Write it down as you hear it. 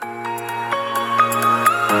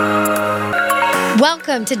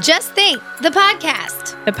Welcome to Just Think, the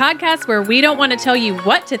podcast. The podcast where we don't want to tell you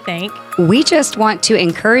what to think. We just want to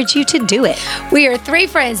encourage you to do it. We are three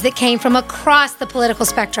friends that came from across the political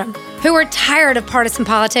spectrum, who were tired of partisan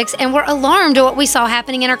politics and were alarmed at what we saw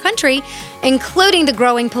happening in our country, including the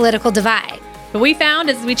growing political divide. What we found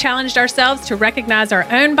as we challenged ourselves to recognize our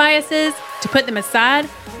own biases, to put them aside,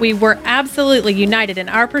 we were absolutely united in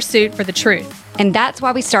our pursuit for the truth. And that's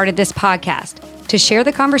why we started this podcast, to share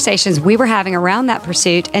the conversations we were having around that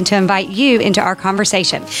pursuit and to invite you into our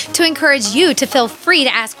conversation. To encourage you to feel free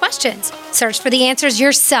to ask questions, search for the answers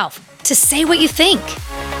yourself, to say what you think.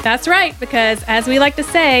 That's right, because as we like to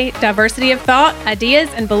say, diversity of thought, ideas,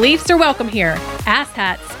 and beliefs are welcome here.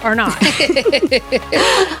 Asshats are not.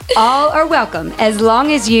 All are welcome as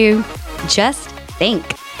long as you just think.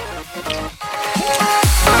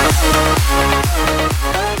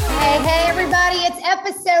 Hey, everybody. It's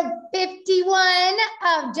episode 51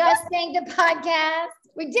 of Just Think, the podcast.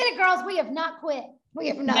 We did it, girls. We have not quit. We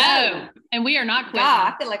have not. No, and we are not quitting.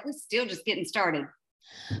 God, I feel like we're still just getting started.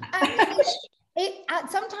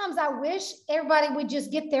 Sometimes I wish everybody would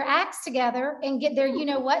just get their acts together and get their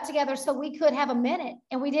you-know-what together so we could have a minute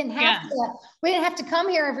and we didn't have to come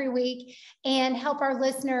here every week and help our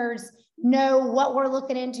listeners know what we're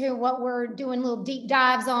looking into, what we're doing little deep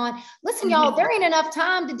dives on. Listen, y'all, there ain't enough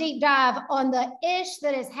time to deep dive on the ish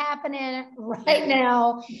that is happening right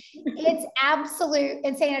now. It's absolute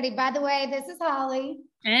insanity. By the way, this is Holly.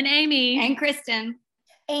 And Amy. And Kristen.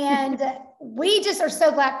 And we just are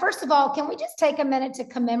so glad. First of all, can we just take a minute to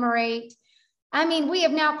commemorate? I mean, we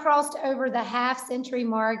have now crossed over the half-century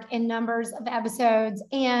mark in numbers of episodes.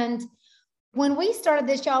 And when we started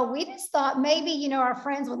this, y'all, we just thought maybe, our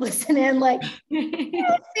friends would listen in, like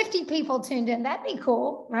 50 people tuned in. That'd be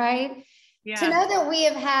cool, right? Yeah. To know that we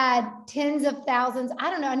have had tens of thousands. I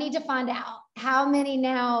don't know. I need to find out how many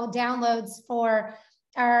now downloads for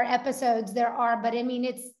our episodes there are, but I mean,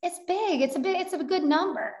 it's big. It's a good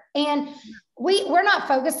number. And we're not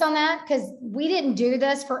focused on that because we didn't do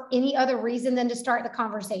this for any other reason than to start the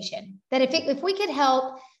conversation. That if we could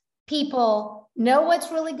help people know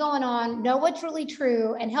what's really going on, know what's really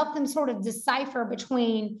true, and help them sort of decipher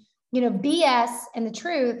between, BS and the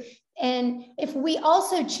truth. And if we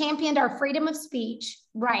also championed our freedom of speech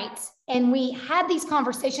rights and we had these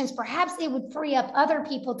conversations, perhaps it would free up other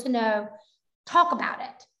people to know, talk about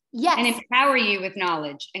it. Yes. And empower you with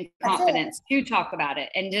knowledge and confidence to talk about it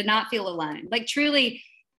and to not feel alone. Like truly,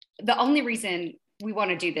 the only reason we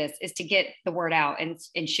want to do this is to get the word out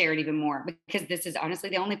and share it even more, because this is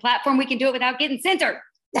honestly the only platform we can do it without getting censored.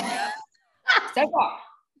 So far.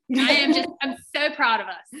 I'm so proud of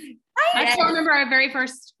us. I still remember the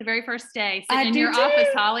very first day sitting in your office,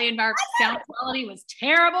 Holly, and our sound quality was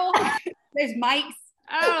terrible. There's mics.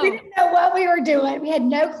 Oh. We didn't know what we were doing. We had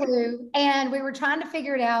no clue. And we were trying to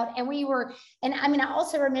figure it out. I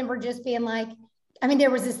also remember just being like,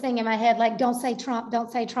 there was this thing in my head, like, don't say Trump,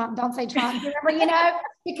 don't say Trump, don't say Trump,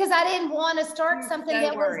 because I didn't want to start something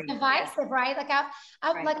that was divisive, right? Like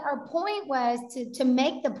like our point was to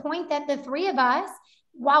make the point that the three of us,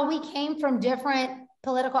 while we came from different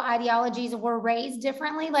political ideologies and were raised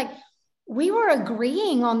differently, like we were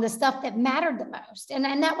agreeing on the stuff that mattered the most. And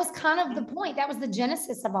that was kind of the point. That was the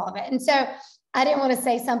genesis of all of it. And so I didn't want to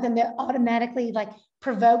say something that automatically like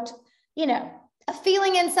provoked, a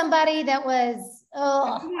feeling in somebody that was, we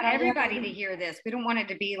want everybody to hear this. We don't want it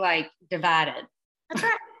to be like divided. That's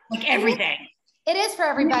right. Like everything. It is for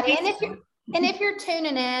everybody. And if you're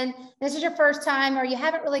tuning in, this is your first time, or you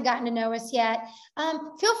haven't really gotten to know us yet,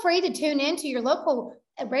 feel free to tune into your local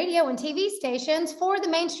radio and TV stations for the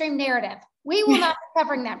mainstream narrative. We will not be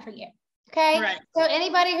covering that for you. Okay. Right. So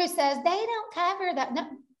anybody who says they don't cover that, no,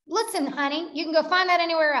 listen, honey, you can go find that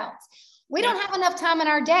anywhere else. We don't have enough time in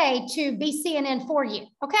our day to be CNN for you.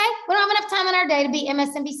 Okay. We don't have enough time in our day to be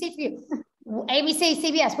MSNBC for you. ABC,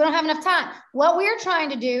 CBS. We don't have enough time. What we're trying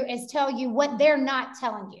to do is tell you what they're not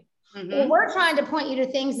telling you. Mm-hmm. We're trying to point you to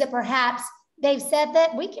things that perhaps they've said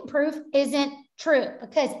that we can prove isn't true.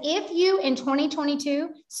 Because if you in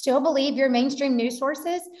 2022 still believe your mainstream news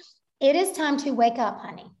sources, it is time to wake up,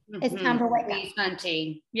 honey. Mm-hmm. It's time to wake up.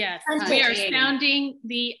 Hunting. Yes, we are sounding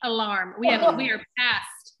the alarm. We are past.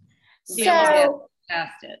 So,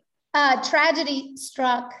 tragedy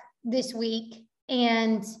struck this week,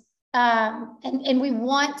 and we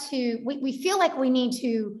want to. We feel like we need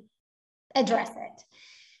to address it.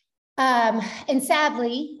 And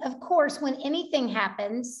sadly, of course, when anything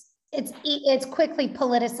happens, it's quickly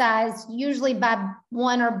politicized, usually by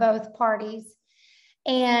one or both parties.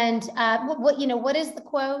 And what is the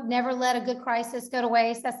quote? Never let a good crisis go to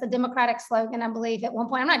waste. That's the Democratic slogan, I believe, at one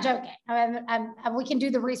point. I'm not joking. We can do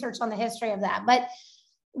the research on the history of that, but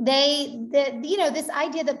this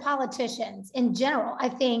idea that politicians in general, I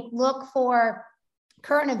think, look for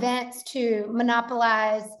current events to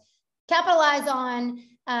capitalize on,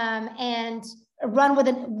 and run with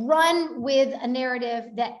a narrative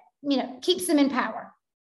that keeps them in power.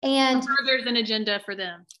 And there's an agenda for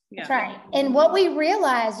them. Yeah. That's right. And what we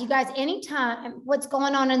realize, you guys, anytime what's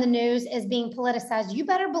going on in the news is being politicized, you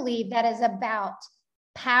better believe that is about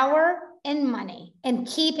power and money and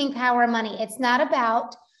keeping power and money. It's not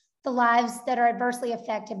about the lives that are adversely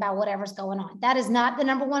affected by whatever's going on. That is not the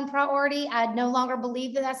number one priority. I no longer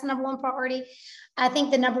believe that that's the number one priority. I think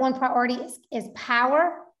the number one priority is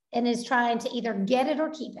power, and is trying to either get it or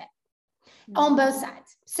keep it on both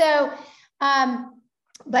sides. So,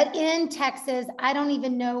 but in Texas, I don't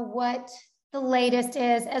even know what the latest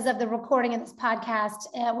is as of the recording of this podcast.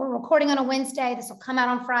 We're recording on a Wednesday. This will come out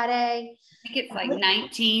on Friday. I think it's like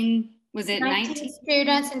 19. Was it 19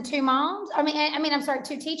 students and 2 moms? I'm sorry,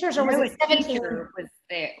 2 teachers, or was it 17?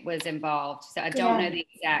 Was involved. So I don't know the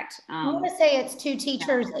exact. I want to say it's 2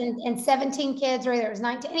 teachers and 17 kids, or either it was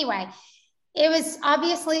 19. Anyway, it was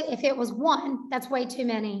obviously, if it was 1, that's way too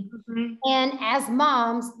many. Mm-hmm. And as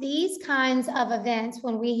moms, these kinds of events,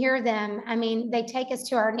 when we hear them, they take us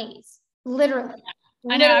to our knees, literally.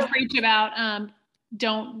 I know I preach about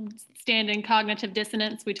don't stand in cognitive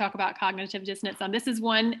dissonance. We talk about cognitive dissonance. This is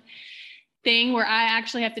one thing where I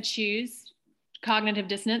actually have to choose cognitive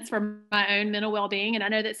dissonance for my own mental well-being. And I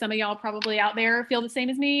know that some of y'all probably out there feel the same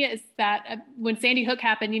as me, is that when Sandy Hook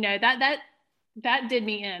happened, that did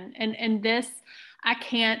me in. And this,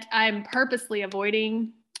 I'm purposely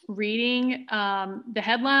avoiding reading the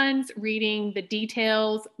headlines, reading the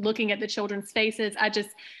details, looking at the children's faces.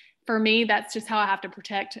 For me, that's just how I have to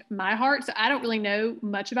protect my heart. So I don't really know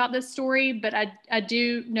much about this story, but I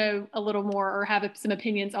do know a little more, or have some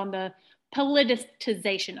opinions on the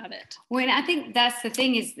politicization of it. Well, and I think that's the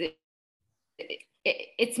thing, is that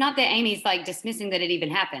it's not that Amy's like dismissing that it even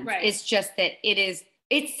happened. Right. It's just that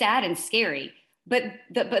it's sad and scary. But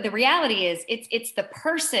the reality is it's the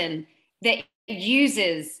person that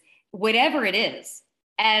uses whatever it is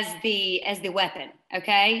as the weapon.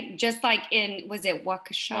 Okay. Just like was it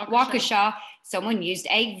Waukesha, someone used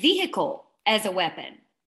a vehicle as a weapon.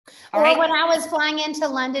 Or when I was flying into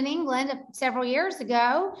London, England several years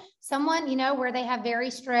ago, someone, where they have very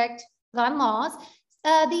strict gun laws,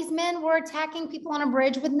 these men were attacking people on a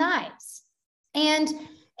bridge with knives. And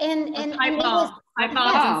pipe bombs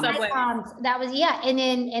and subway. That was, and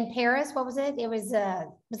in Paris, what was it? It was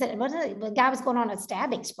the guy was going on a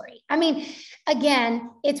stabbing spree. Again,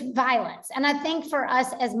 it's violence. And I think for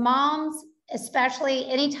us as moms, especially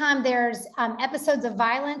anytime there's episodes of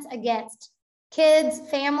violence against kids,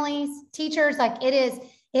 families, teachers,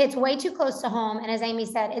 it's way too close to home. And as Amy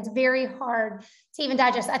said, it's very hard to even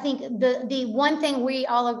digest. I think the one thing we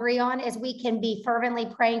all agree on is we can be fervently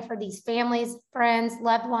praying for these families, friends,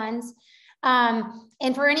 loved ones.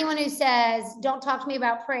 And for anyone who says, don't talk to me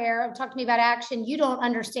about prayer, or talk to me about action, you don't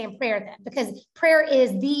understand prayer then, because prayer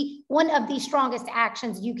is one of the strongest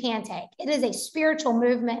actions you can take. It is a spiritual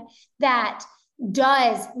movement that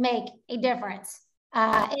does make a difference.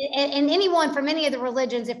 And anyone from any of the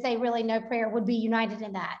religions, if they really know prayer, would be united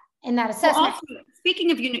in that assessment. Well, also,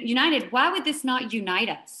 speaking of united, why would this not unite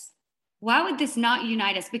us? Why would this not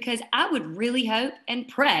unite us? Because I would really hope and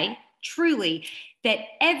pray truly that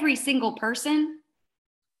every single person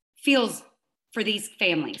feels for these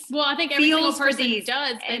families. Well, I think every single person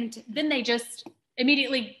does, and then they just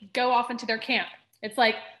immediately go off into their camp. It's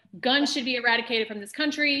like guns should be eradicated from this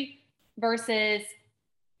country versus,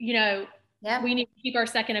 we need to keep our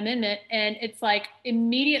Second Amendment. And it's like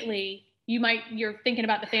immediately you're thinking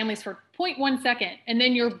about the families for 0.1 second, and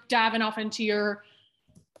then you're diving off into your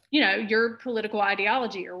political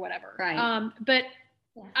ideology or whatever. Right. But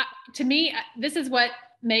to me, this is what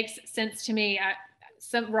makes sense to me.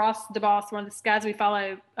 Ross DeBoss, one of the guys we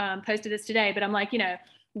follow, posted this today, but I'm like,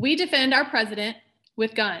 we defend our president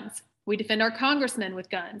with guns. We defend our congressmen with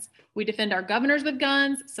guns. We defend our governors with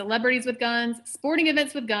guns, celebrities with guns, sporting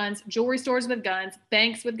events with guns, jewelry stores with guns,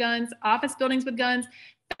 banks with guns, office buildings with guns,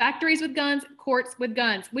 factories with guns, courts with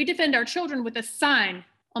guns. We defend our children with a sign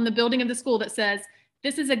on the building of the school that says,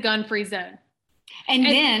 this is a gun-free zone.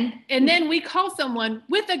 And then we call someone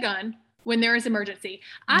with a gun when there is emergency.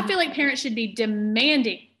 I feel like parents should be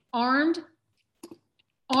demanding armed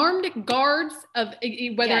guards, of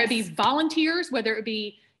whether it be volunteers, whether it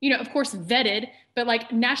be, of course, vetted, but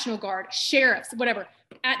like National Guard, sheriffs, whatever.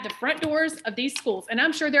 at the front doors of these schools. And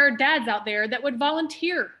I'm sure there are dads out there that would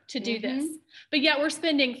volunteer to do this. But yet we're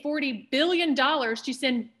spending $40 billion to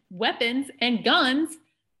send weapons and guns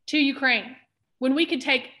to Ukraine when we could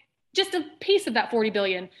take just a piece of that 40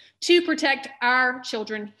 billion to protect our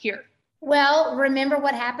children here. Well, remember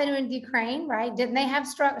what happened in Ukraine, right? Didn't they have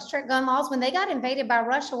strict gun laws? When they got invaded by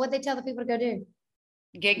Russia, what did they tell the people to go do?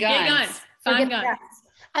 Get guns. Find guns.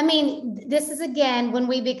 I mean, this is again when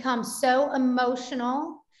we become so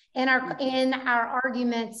emotional in our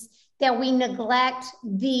arguments that we neglect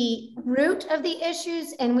the root of the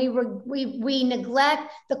issues, and we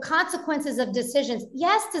neglect the consequences of decisions.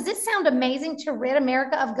 Yes, does it sound amazing to rid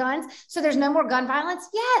America of guns so there's no more gun violence?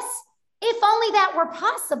 Yes, if only that were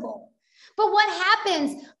possible. But what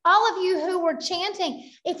happens, all of you who were chanting,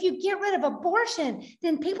 if you get rid of abortion,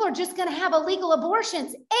 then people are just going to have illegal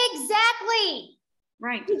abortions. Exactly.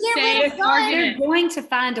 Right. They're going to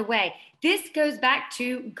find a way. This goes back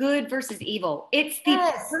to good versus evil. It's the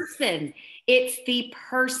person. It's the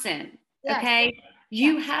person. Yes. Okay.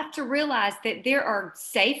 You have to realize that there are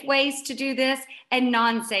safe ways to do this and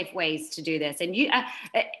non-safe ways to do this. And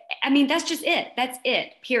I mean, that's just it. That's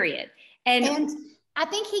it, period. And I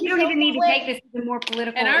think you don't even need to take this to more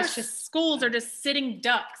political. And our schools are just sitting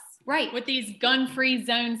ducks. Right. With these gun-free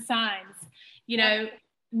zone signs, you know,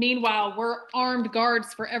 meanwhile, we're armed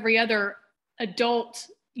guards for every other adult,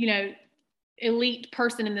 you know, elite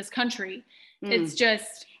person in this country. It's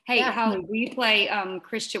just, hey, Holly, will you play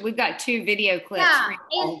Christian? We've got 2 video clips.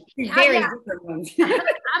 Yeah. Very different ones. I'm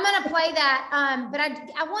going to play that. But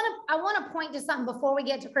I want to point to something before we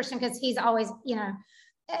get to Christian, because he's always, you know,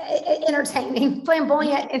 entertaining,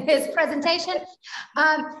 flamboyant in his presentation.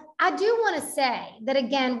 I do want to say that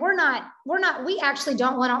again, we actually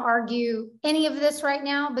don't want to argue any of this right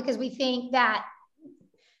now, because we think that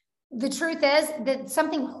the truth is that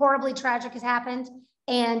something horribly tragic has happened,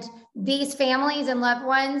 and these families and loved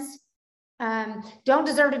ones don't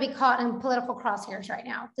deserve to be caught in political crosshairs right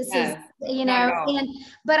now. This is, you know,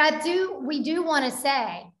 but we do want to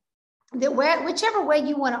say that whichever way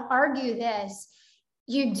you want to argue this,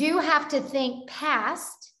 you do have to think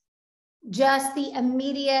past just the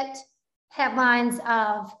immediate headlines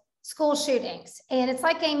of school shootings. And it's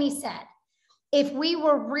like Amy said, if we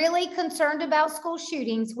were really concerned about school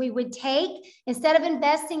shootings, we would instead of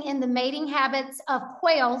investing in the mating habits of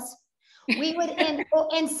quails, we would,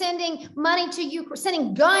 and sending money to Ukraine,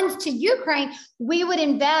 sending guns to Ukraine, we would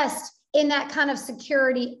invest in that kind of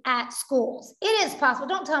security at schools. It is possible.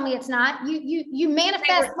 Don't tell me it's not. You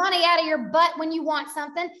manifest money out of your butt when you want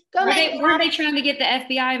something. Were they trying to get the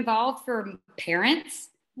FBI involved for parents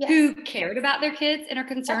who cared about their kids and are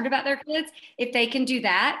concerned about their kids? If they can do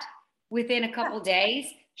that within a couple days,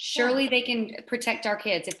 surely they can protect our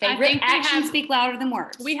kids. If actions speak louder than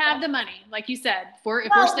words. We have the money, like you said, if we're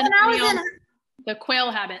spending money on the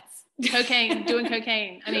quail habits, doing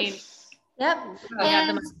cocaine. I mean, yep.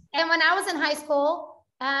 And when I was in high school,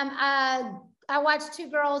 I watched 2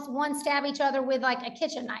 girls, one stab each other with like a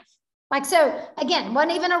kitchen knife. Like, so again,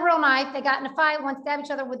 wasn't even a real knife. They got in a fight, one stabbed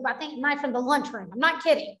each other with, I think, a knife from the lunchroom. I'm not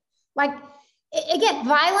kidding. Like, again,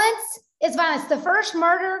 violence is violence. The first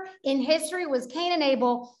murder in history was Cain and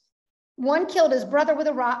Abel. One killed his brother with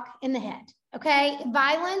a rock in the head. Okay.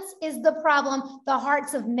 Violence is the problem. The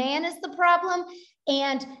hearts of man is the problem.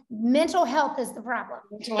 And mental health is the problem.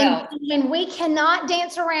 And we cannot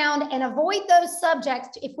dance around and avoid those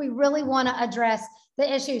subjects if we really want to address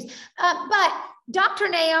the issues. But Dr.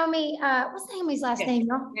 Naomi, what's Naomi's last name?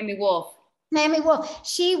 Naomi Wolf. Naomi Wolf.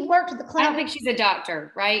 She worked with the Clinton. I don't think she's a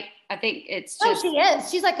doctor, right? I think it's just. Oh, she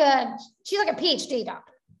is. She's like a PhD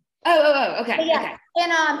doctor. Oh, okay. Yeah. Okay.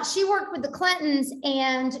 And she worked with the Clintons,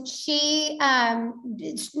 and she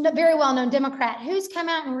is a very well-known Democrat who's come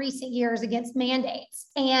out in recent years against mandates.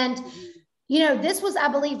 And, you know, this was, I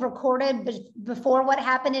believe, recorded before what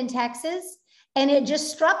happened in Texas. And it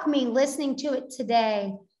just struck me listening to it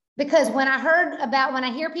today, because when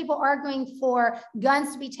I hear people arguing for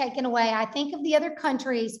guns to be taken away, I think of the other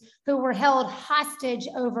countries who were held hostage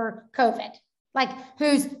over COVID, like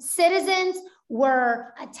whose citizens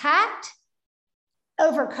were attacked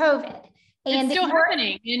over COVID. And it's still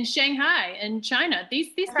happening in Shanghai and China.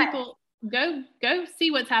 These people, go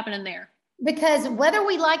see what's happening there. Because whether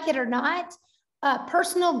we like it or not,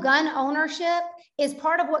 personal gun ownership is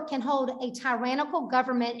part of what can hold a tyrannical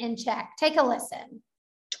government in check. Take a listen.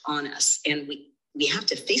 On us, and we have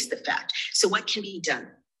to face the fact. So what can be done?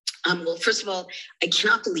 Well, first of all, I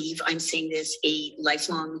cannot believe I'm saying this, a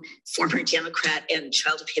lifelong former Democrat and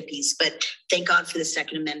child of hippies, but thank God for the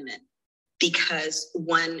Second Amendment, because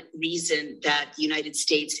one reason that the United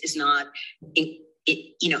States is not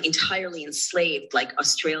entirely enslaved, like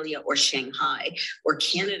Australia or Shanghai or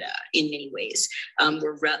Canada in many ways,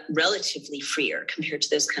 we're relatively freer compared to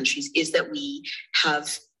those countries, is that we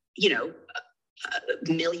have,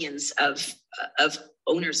 millions of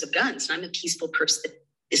owners of guns. And I'm a peaceful person.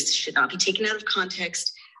 This should not be taken out of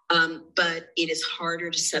context. But it is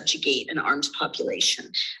harder to subjugate an armed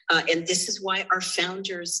population. And this is why our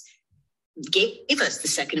founders gave us the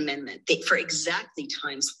Second Amendment for exactly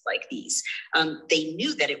times like these. They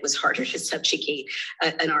knew that it was harder to subjugate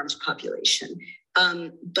an armed population.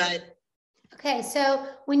 Okay, so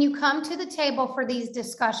when you come to the table for these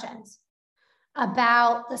discussions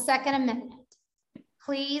about the Second Amendment,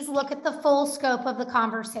 please look at the full scope of the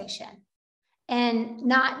conversation and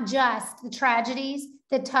not just the tragedies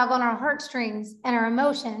that tug on our heartstrings and our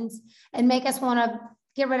emotions and make us want to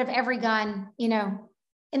get rid of every gun,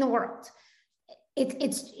 in the world.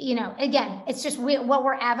 It's again, it's just what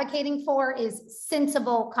we're advocating for is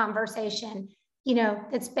sensible conversation,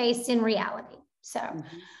 that's based in reality. So,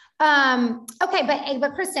 okay,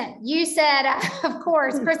 but Kristen, you said, of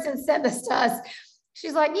course, Kristen sent this to us.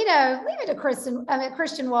 She's like, leave it to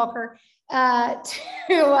Christian Walker I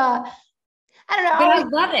don't know. But I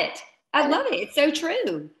love it. I love it. It's so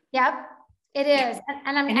true. Yep, it is.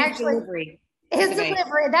 And I'm actually his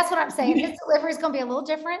delivery. That's what I'm saying. His delivery is going to be a little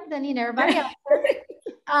different than everybody else.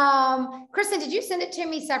 Kristen, did you send it to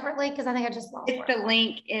me separately? Because I think I just lost it. It's the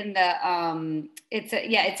link in the it's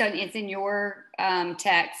in your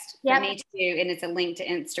text for me too, and it's a link to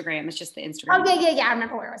Instagram. It's just the Instagram. Oh yeah. I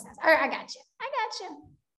remember where it was. All right, I got you.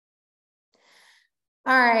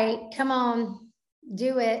 All right, come on,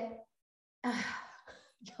 do it.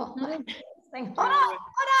 Hold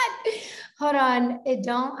on. It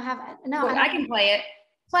don't have no. Well, I can play it.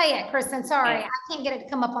 Play it, Kristen. Sorry, I can't get it to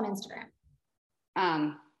come up on Instagram.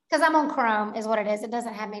 Because I'm on Chrome, is what it is. It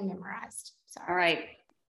doesn't have me memorized. Sorry. All right.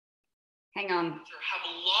 Hang on. Have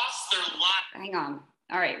lost their lives. Hang on.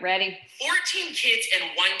 All right, ready? 14 kids and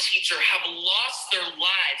one teacher have lost their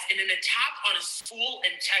lives in an attack on a school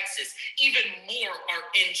in Texas. Even more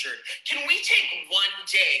are injured. Can we take one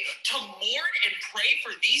day to mourn and pray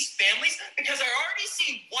for these families? Because I already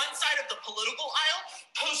see one side of the political aisle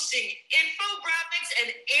posting infographics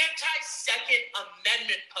and anti-Second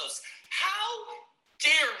Amendment posts. How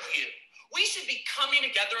dare you? We should be coming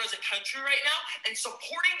together as a country right now and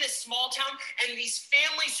supporting this small town and these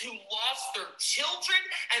families who lost their children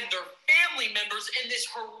and their family members in this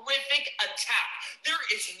horrific attack. There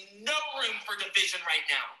is no room for division right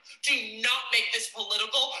now. Do not make this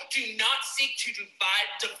political. Do not seek to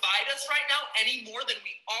divide us right now any more than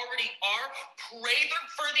we already are. Pray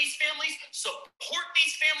for these families, support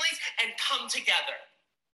these families, and come together.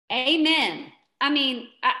 Amen. I mean,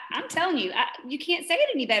 I'm telling you, you can't say it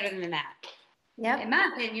any better than that. Yeah. In my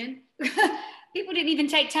opinion, people didn't even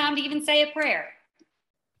take time to even say a prayer.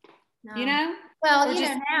 No. Well,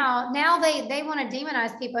 now they want to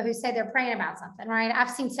demonize people who say they're praying about something, right? I've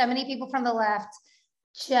seen so many people from the left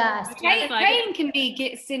praying can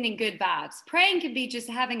be sending good vibes. Praying can be just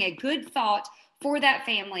having a good thought for that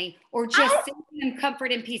family, or just sending them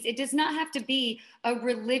comfort and peace. It does not have to be a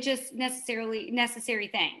religious necessary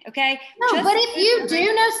thing, okay? No, but if you do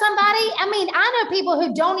know somebody, I know people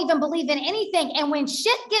who don't even believe in anything, and when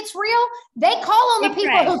shit gets real, they call on the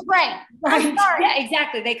people who pray. Right? Yeah,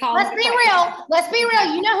 exactly. They call. Let's be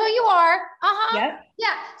real. You know who you are. Yep.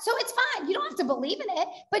 Yeah. So it's fine. You don't have to believe in it,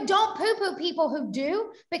 but don't poo-poo people who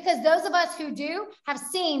do, because those of us who do have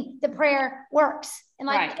seen the prayer works. And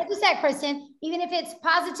like you said, Kristen, even if it's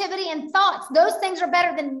positivity and thoughts, those things are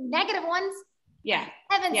better than negative ones. Yeah.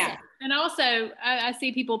 And also, I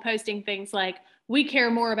see people posting things like, we care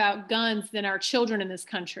more about guns than our children in this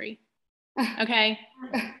country. Okay.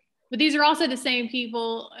 But these are also the same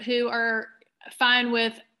people who are fine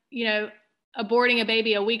with, aborting a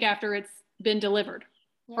baby a week after it's been delivered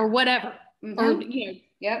or whatever. Mm-hmm.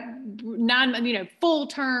 Or, full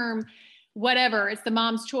term, whatever. It's the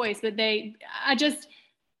mom's choice, but I just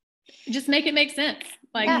make it make sense.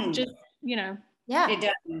 Like, It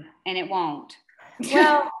doesn't, and it won't.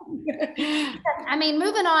 Well,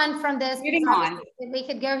 moving on from this, we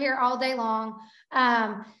could go here all day long.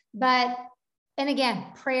 And again,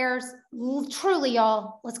 prayers, truly,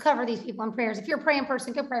 y'all, let's cover these people in prayers. If you're a praying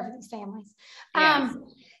person, go pray for these families. Yes.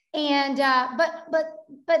 But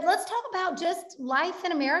let's talk about just life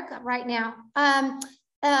in America right now.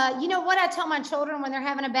 What I tell my children when they're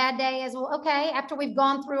having a bad day is, well, okay, after we've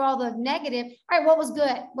gone through all the negative, all right, what was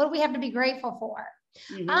good? What do we have to be grateful for?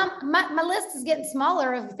 Mm-hmm. My list is getting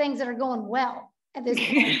smaller of things that are going well at this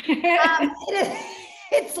point.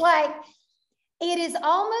 It's like, It is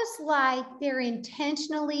almost like they're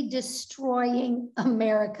intentionally destroying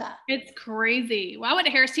America. It's crazy. Well, I went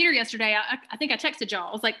to Harris Teeter yesterday. I think I texted y'all.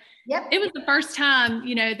 I was like, Yep. It was the first time,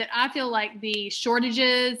 that I feel like the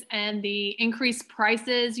shortages and the increased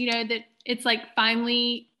prices, that it's like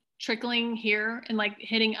finally trickling here and like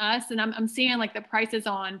hitting us. And I'm seeing like the prices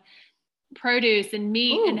on produce and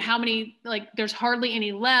meat and how many, like there's hardly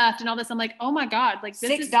any left and all this. I'm like, oh my God, like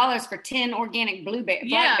this $6 for 10 organic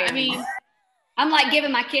blueberries. Yeah, I mean, I'm like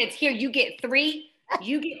giving my kids, here, you get 3,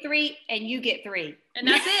 you get 3, and you get 3. And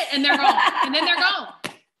that's it. And they're gone. And then they're gone.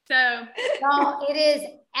 So no, it is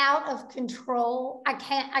out of control. I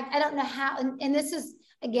don't know how, and this is,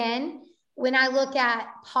 again, when I look at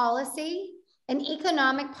policy and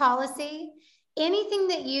economic policy, anything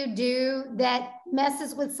that you do that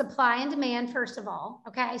messes with supply and demand, first of all,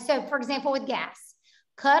 okay? So for example, with gas,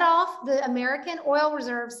 cut off the American oil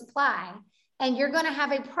reserve supply and you're going to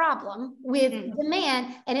have a problem with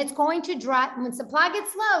demand, and it's going to drop. When supply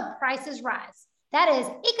gets low, prices rise. That is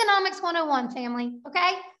economics 101, family,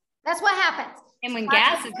 okay? That's what happens. And when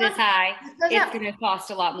gas is this high, it's going to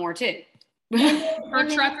cost a lot more too. For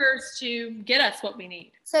truckers to get us what we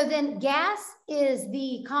need. So then gas is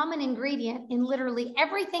the common ingredient in literally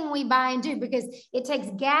everything we buy and do, because it takes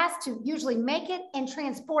gas to usually make it and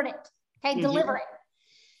transport it, okay, deliver it.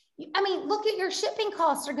 I mean, look at your shipping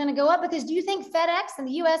costs are going to go up, because do you think FedEx and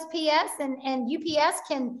the USPS and UPS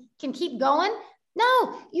can keep going?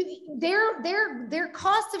 No, their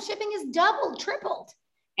cost of shipping is doubled, tripled.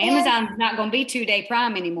 Amazon's not going to be 2-day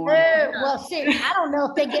Prime anymore. No, well, shoot, I don't know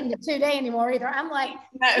if they get into 2-day anymore either. I'm like,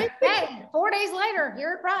 2-day, 4 days later,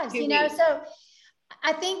 here it arrives, So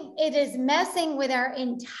I think it is messing with our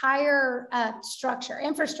entire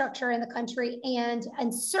infrastructure in the country, and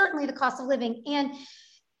certainly the cost of living. And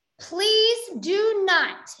please do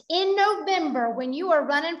not, in November, when you are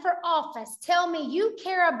running for office, tell me you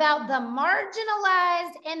care about the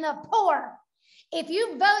marginalized and the poor if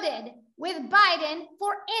you voted with Biden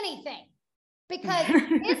for anything, because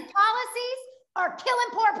his policies are killing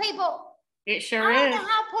poor people. It sure is. I don't is. know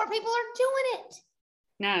how poor people are doing it.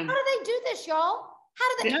 No. How do they do this, y'all?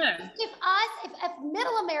 How do they? If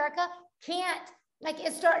middle America can't, like,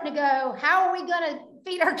 it's starting to go, how are we going to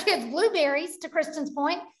feed our kids blueberries, to Kristen's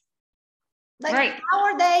point? Like, how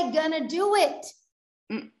are they going to do it?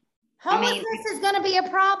 Homelessness is going to be a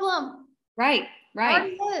problem. Right.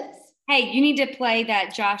 Hey, you need to play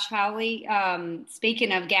that Josh Hawley.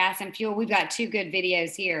 Speaking of gas and fuel, we've got 2 good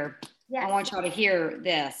videos here. Yes. I want y'all to hear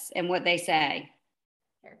this and what they say.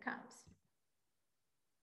 Here it comes.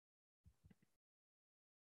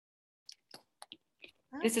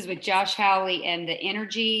 This is with Josh Hawley and the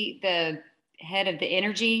head of the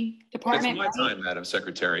energy department. It's my time, Madam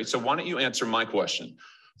Secretary. So why don't you answer my question?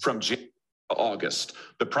 From August,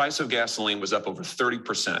 the price of gasoline was up over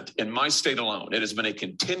 30%. In my state alone, it has been a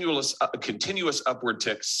continuous upward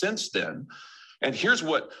tick since then. And here's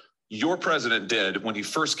what your president did when he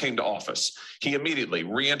first came to office. He immediately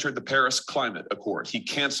re-entered the Paris Climate Accord. He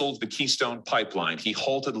canceled the Keystone Pipeline. He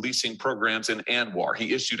halted leasing programs in ANWR.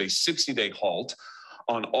 He issued a 60-day halt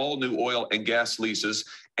on all new oil and gas leases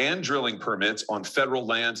and drilling permits on federal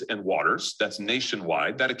lands and waters. That's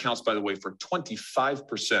nationwide. That accounts, by the way, for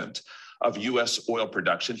 25% of U.S. oil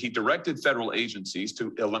production. He directed federal agencies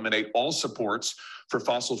to eliminate all supports for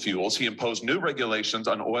fossil fuels. He imposed new regulations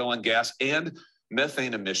on oil and gas and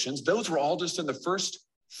methane emissions. Those were all just in the first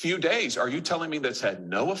few days. Are you telling me that's had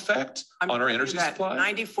no effect on our energy supply?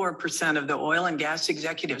 94% of the oil and gas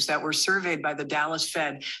executives that were surveyed by the Dallas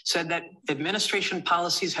Fed said that administration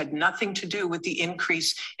policies had nothing to do with the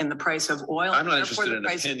increase in the price of oil. I'm not interested in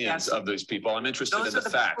opinions of these people. I'm interested in the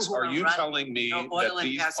facts. Are you telling me that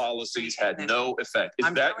these policies had no effect?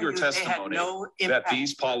 Is that your testimony, that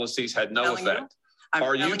these policies had no effect?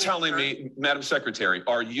 Are you telling me, Madam Secretary,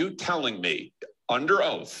 are you telling me under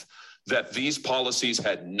oath that these policies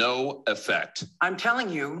had no effect? I'm telling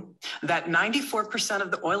you that 94% of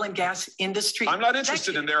the oil and gas industry. I'm not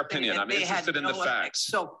interested in their opinion. I'm interested in the facts.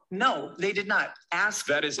 So no, they did not. Ask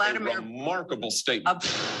that is Vladimir, a remarkable statement.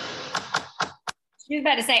 She was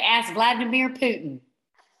about to say, ask Vladimir Putin.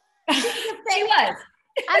 She was.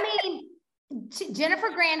 I mean, Jennifer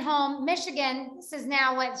Granholm, Michigan, this is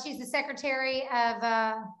now she's the secretary of,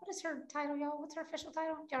 what is her title, y'all? What's her official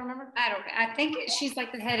title? Do y'all remember? I think she's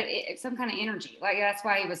like the head of some kind of energy. Like, that's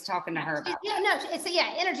why he was talking to her about.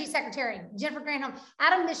 Energy secretary, Jennifer Granholm,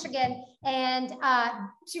 out of Michigan. And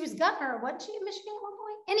she was governor, wasn't she, in Michigan at one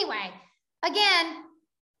point? Anyway, again,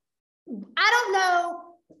 I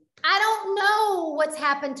don't know what's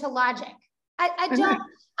happened to logic.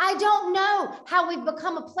 I don't know how we've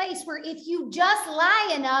become a place where if you just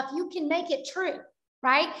lie enough, you can make it true,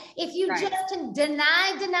 right? If you just can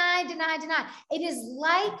deny. It is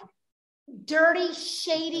like dirty,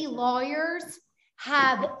 shady lawyers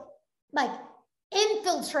have like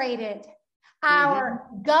infiltrated our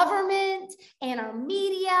government and our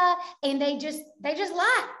media, and they just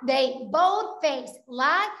lie. They bold-faced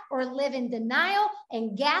lie or live in denial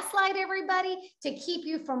and gaslight everybody to keep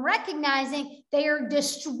you from recognizing they are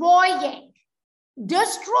destroying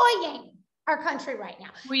our country right now.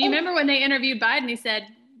 Well, you remember when they interviewed Biden, he said,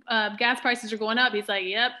 gas prices are going up. He's like,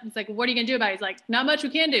 yep. It's like, what are you going to do about it? He's like, not much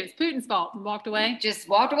we can do. It's Putin's fault. And walked away. Just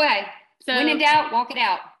walked away. So, when in doubt, walk it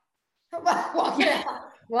out. Walk it out.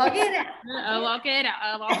 Walk it out. Walk it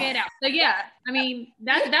out. Walk it out. So yeah, I mean,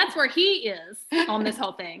 that's where he is on this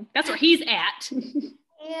whole thing. That's where he's at.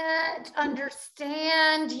 Can't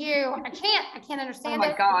understand you. I can't understand it. Oh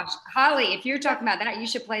my gosh. Holly, if you're talking about that, you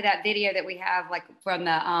should play that video that we have like from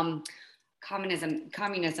the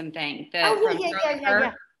communism thing. Yeah.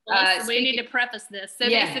 We need to preface this. So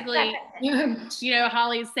basically, you know,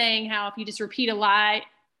 Holly's saying how if you just repeat a lie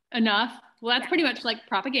enough, well, that's pretty much like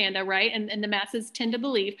propaganda, right? And the masses tend to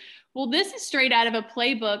believe. Well, this is straight out of a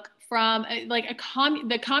playbook from like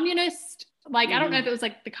the communist, like, I don't know if it was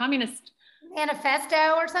like the communist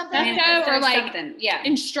manifesto or something. Or like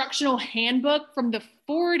instructional handbook from the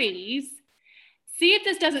 40s. See if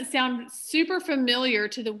this doesn't sound super familiar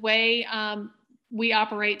to the way we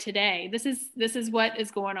operate today. This is what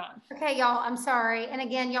is going on. Okay, y'all, I'm sorry. And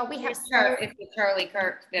again, y'all, we have it's the Charlie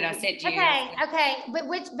Kirk that I sent to you. Okay. But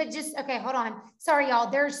hold on. Sorry,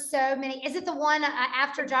 y'all. There's so many. Is it the one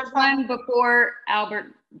after Josh? One before Albert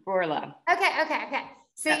Bourla. Okay.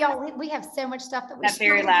 See, y'all, we have so much stuff that we that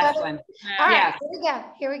very last one. All right,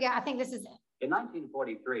 here we go. I think this is it. In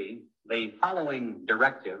 1943, the following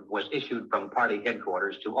directive was issued from party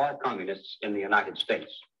headquarters to all communists in the United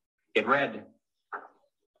States. It read,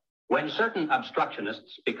 when certain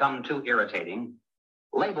obstructionists become too irritating,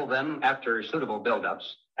 label them after suitable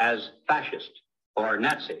buildups as fascist or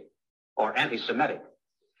Nazi or anti-Semitic,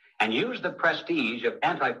 and use the prestige of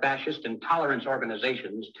anti-fascist and tolerance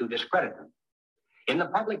organizations to discredit them. In the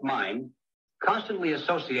public mind, constantly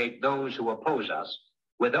associate those who oppose us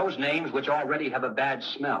with those names which already have a bad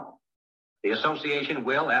smell. The association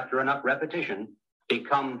will, after enough repetition,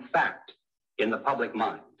 become fact in the public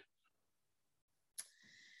mind.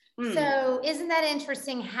 So isn't that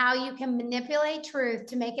interesting how you can manipulate truth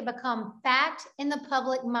to make it become fact in the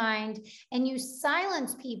public mind, and you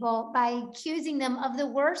silence people by accusing them of the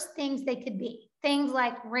worst things they could be. Things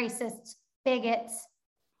like racists, bigots,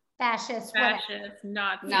 fascists,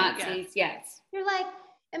 Nazis, yes. You're like,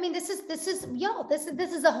 I mean, this is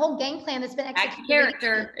a whole game plan that's been executed.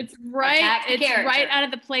 Character. It's right out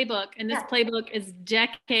of the playbook, and this playbook is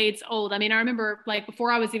decades old. I mean, I remember like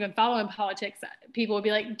before I was even following politics, people would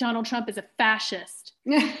be like, Donald Trump is a fascist.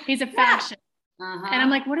 He's a fascist. And I'm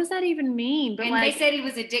like, what does that even mean? But and they said he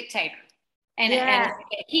was a dictator, and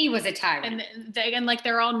he was a tyrant. And like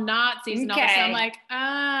they're all Nazis and all this. So I'm like,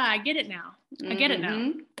 I get it now. I get it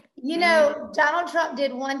now. You know, Donald Trump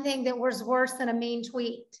did one thing that was worse than a mean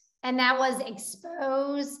tweet, and that was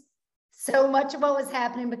expose so much of what was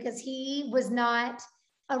happening because he was not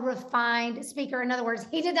a refined speaker. In other words,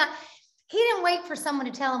 he didn't wait for someone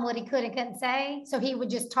to tell him what he could and couldn't say, so he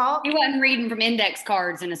would just talk. He wasn't reading from index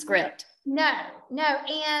cards in a script. No.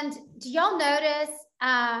 And do y'all notice?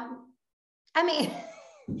 So many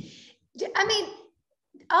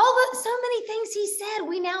things he said,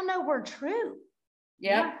 we now know were true.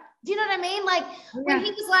 Yeah. Do you know what I mean? Like when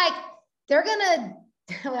he was like, they're gonna,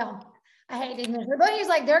 well, I hate it, but he was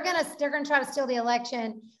like, they're gonna try to steal the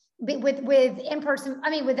election with in-person,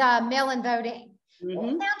 with mail-in voting.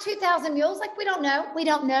 Well, now 2,000 mules, like we don't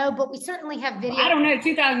know, but we certainly have video. I don't know.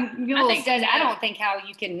 2,000 mules says, I don't think how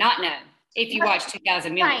you can not know if you watch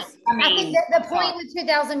 2,000 mules. Right. I think the point with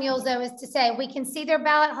 2,000 mules though is to say we can see their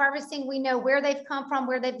ballot harvesting. We know where they've come from,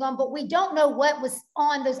 where they've gone, but we don't know what was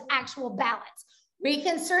on those actual ballots. We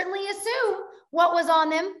can certainly assume what was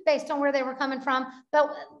on them based on where they were coming from,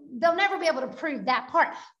 but they'll never be able to prove that part.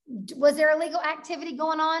 Was there illegal activity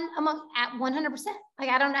going on at 100%? Like,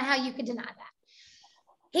 I don't know how you could deny that.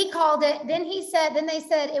 He called it, then they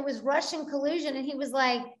said it was Russian collusion. And he was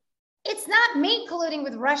like, it's not me colluding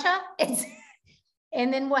with Russia.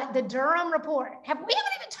 And then what? The Durham report. We haven't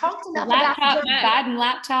even talked enough about the Biden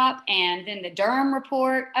laptop, and then the Durham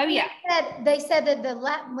report. Oh yeah. They said that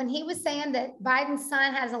when he was saying that Biden's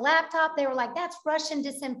son has a laptop, they were like, that's Russian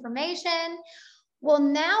disinformation. Well,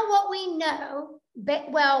 now what we know,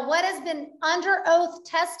 what has been under oath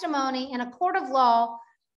testimony in a court of law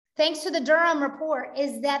thanks to the Durham report,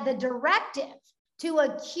 is that the directive to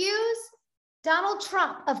accuse Donald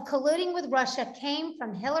Trump of colluding with Russia came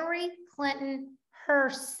from Hillary Clinton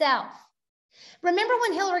herself. Remember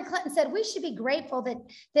when Hillary Clinton said we should be grateful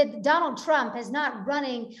that Donald Trump is not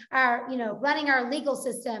running our legal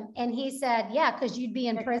system, and he said, yeah, because you'd be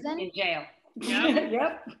in prison, in jail. Yep. Yep.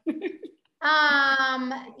 Yep.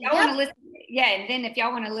 Want to listen? Yeah, and then if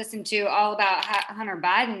y'all want to listen to all about Hunter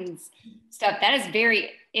Biden's stuff, that is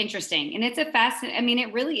very interesting, and it's a fascinating. I mean,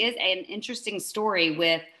 it really is an interesting story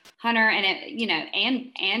with Hunter and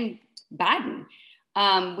and Biden.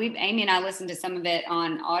 Amy and I listened to some of it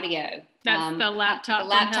on audio. That's the laptop. The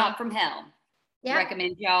laptop from hell. Yep.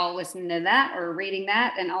 Recommend y'all listening to that or reading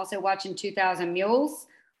that, and also watching 2000 Mules.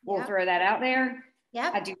 We'll Yep. throw that out there.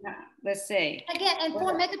 Yep. I do not. Let's see. Again, and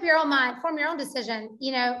make up your own mind, form your own decision,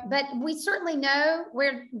 but we certainly know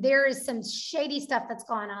where there is some shady stuff that's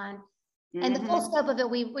going on. And the full scope of it,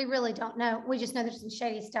 we really don't know. We just know there's some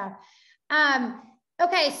shady stuff.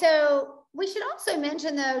 Okay, so we should also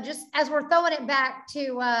mention, though, just as we're throwing it back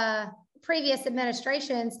to previous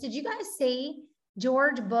administrations, did you guys see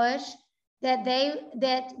George Bush that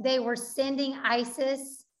they were sending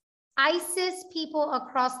ISIS people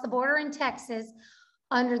across the border in Texas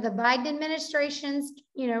under the Biden administration's,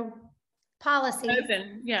 policy,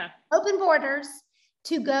 open borders,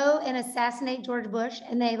 to go and assassinate George Bush,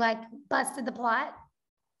 and they busted the plot?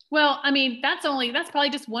 Well, I mean, that's probably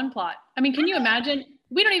just one plot. I mean, can you imagine?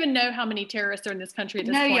 We don't even know how many terrorists are in this country at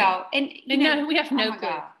this point. No, y'all. And we have no clue.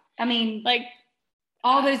 God. I mean,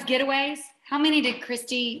 all those getaways. How many did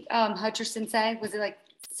Christy Hutcherson say? Was it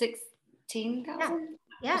 16,000?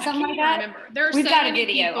 Yeah. Something like that. Remember. There are We've so got a many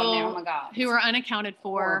video people on there. Oh my God. who are unaccounted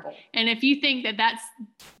for. Horrible. And if you think that that's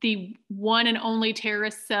the one and only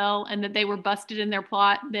terrorist cell and that they were busted in their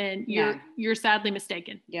plot, then you're sadly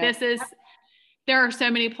mistaken. Yep. There are so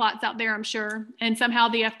many plots out there, I'm sure. And somehow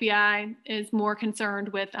the FBI is more concerned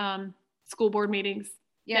with school board meetings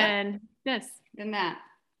than this. Than that.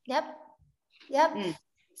 Yep.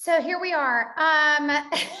 So here we are.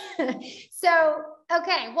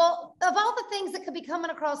 Okay, well, of all the things that could be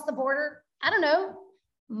coming across the border, I don't know,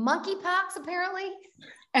 monkeypox apparently.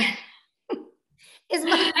 Hey,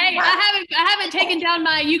 I haven't taken down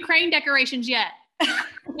my Ukraine decorations yet.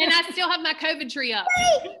 And I still have my COVID tree up.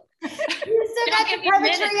 Hey, you still got your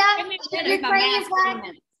COVID tree up? Ukraine is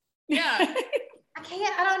like, yeah.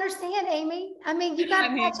 I don't understand, Amy. I mean, you got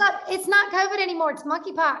to catch up. It's not COVID anymore. It's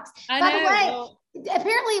monkeypox. By the way,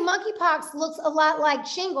 apparently monkeypox looks a lot like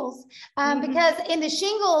shingles because in the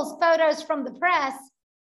shingles photos from the press,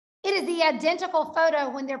 it is the identical photo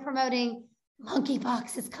when they're promoting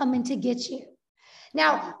monkeypox is coming to get you.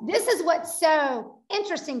 Now, this is what's so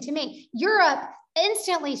interesting to me. Europe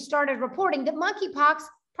instantly started reporting that monkeypox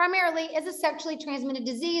primarily is a sexually transmitted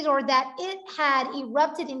disease, or that it had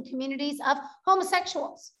erupted in communities of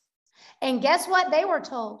homosexuals. And guess what they were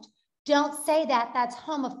told? Don't say that, that's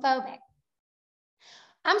homophobic.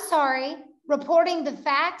 I'm sorry, reporting the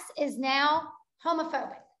facts is now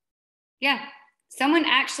homophobic. Yeah, someone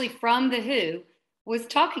actually from the WHO was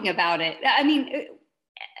talking about it. I mean,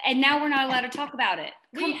 and now we're not allowed to talk about it.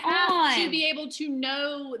 We have to be able to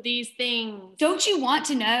know these things. Don't you want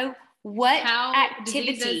to know what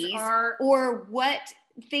activities or what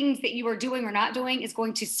things that you are doing or not doing is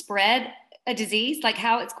going to spread a disease, like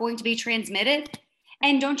how it's going to be transmitted?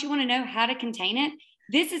 And don't you want to know how to contain it?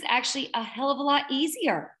 This is actually a hell of a lot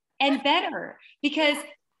easier and better, because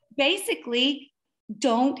basically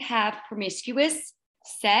don't have promiscuous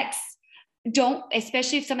sex. Don't,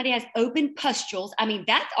 especially if somebody has open pustules. I mean,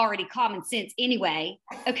 that's already common sense anyway.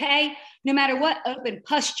 Okay. No matter what open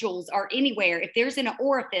pustules are anywhere, if there's an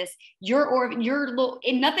orifice, your little,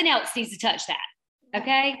 and nothing else needs to touch that.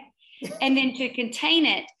 Okay. And then to contain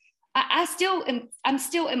it, I'm still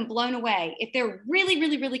blown away. If they're really,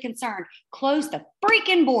 really, really concerned, close the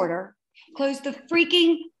freaking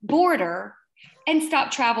border and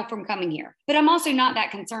stop travel from coming here. But I'm also not that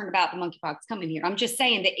concerned about the monkeypox coming here. I'm just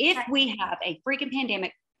saying that if we have a freaking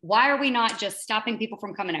pandemic, why are we not just stopping people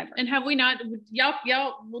from coming over? And have we not,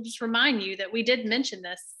 y'all will just remind you that we did mention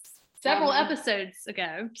this several episodes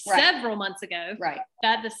ago, several months ago,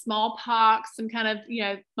 that the smallpox, some kind of,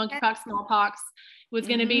 monkeypox, smallpox was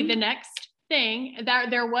going to be the next thing. That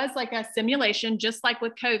there was like a simulation, just like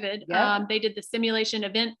with COVID. They did the simulation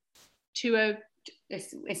Event 20.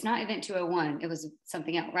 It's not Event 201. It was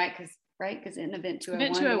something else, right? Because in Event 201,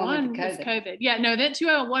 Event 201 was COVID. Yeah, no, Event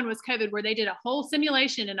 201 was COVID, where they did a whole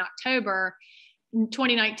simulation in October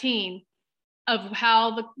 2019 of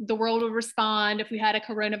how the world would respond if we had a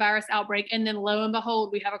coronavirus outbreak. And then lo and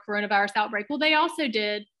behold, we have a coronavirus outbreak. Well, they also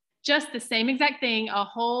did just the same exact thing, a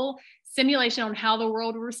whole simulation on how the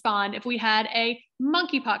world would respond if we had a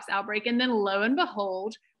monkeypox outbreak. And then lo and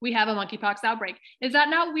behold, we have a monkeypox outbreak. Is that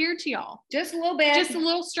not weird to y'all? Just a little bit. Just a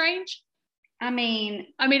little strange? I mean,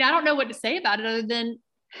 I don't know what to say about it other than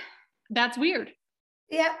that's weird.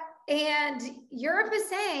 Yeah. And Europe is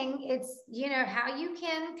saying it's, how you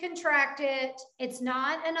can contract it. It's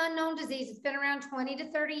not an unknown disease. It's been around 20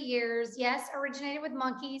 to 30 years. Yes, originated with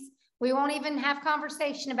monkeys. We won't even have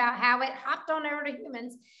conversation about how it hopped on over to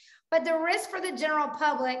humans. But the risk for the general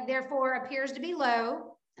public, therefore, appears to be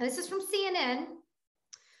low. And this is from CNN,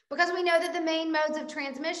 because we know that the main modes of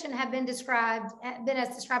transmission have been as described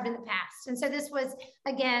in the past. And so this was,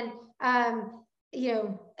 again,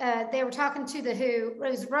 they were talking to the WHO. It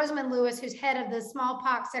was Rosamund Lewis, who's head of the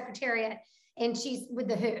smallpox secretariat, and she's with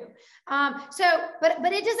the WHO.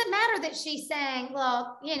 But it doesn't matter that she's saying,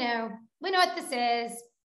 look, we know what this is.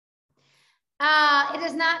 It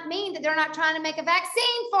does not mean that they're not trying to make a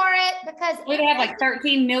vaccine for it, because they have like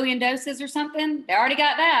 13 million doses or something. They already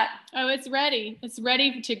got that. Oh, it's ready. It's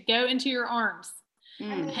ready to go into your arms.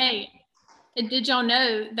 Hey, did y'all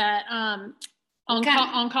know that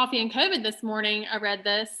on Coffee and COVID this morning, I read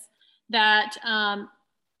this, that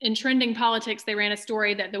in Trending Politics, they ran a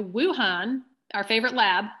story that the Wuhan, our favorite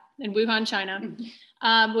lab in Wuhan, China,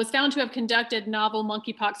 was found to have conducted novel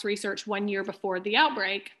monkeypox research 1 year before the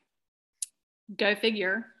outbreak. Go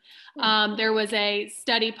figure. There was a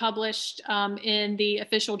study published in the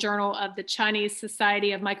official journal of the Chinese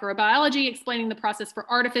Society of Microbiology explaining the process for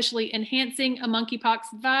artificially enhancing a monkeypox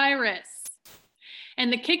virus.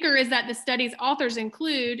 And the kicker is that the study's authors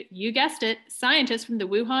include, you guessed it, scientists from the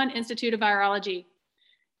Wuhan Institute of Virology.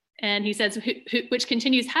 And he says, which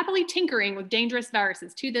continues happily tinkering with dangerous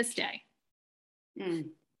viruses to this day. So,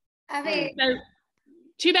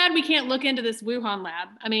 too bad we can't look into this Wuhan lab.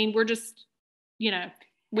 We're just,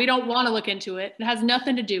 we don't want to look into it. It has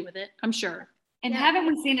nothing to do with it, I'm sure. And haven't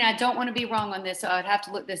we seen it? I don't want to be wrong on this, so I'd have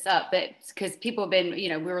to look this up, but because people have been,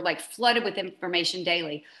 we were like flooded with information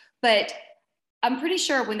daily. But I'm pretty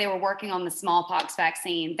sure when they were working on the smallpox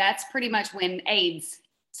vaccine, that's pretty much when AIDS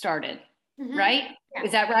started, right? Yeah.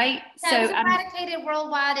 Is that right? So it was eradicated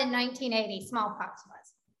worldwide in 1980, smallpox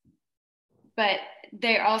was. But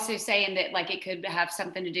they're also saying that like it could have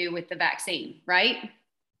something to do with the vaccine, right?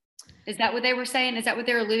 Is that what they were saying? Is that what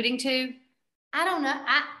they're alluding to? I don't know.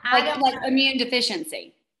 Like immune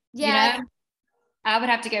deficiency. Yeah. I would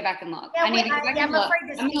have to go back and look. Yeah, I need to go back and look.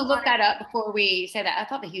 I'm going to look that up before we say that. I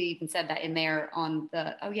thought that he even said that in there on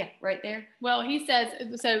the, right there. Well, he says,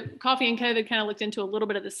 so Coffee and COVID kind of looked into a little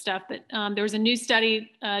bit of this stuff, but there was a new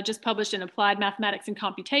study just published in Applied Mathematics and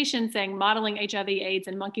Computation saying modeling HIV, AIDS,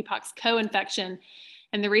 and monkeypox co-infection.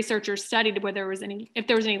 And the researchers studied if there was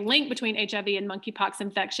any link between HIV and monkeypox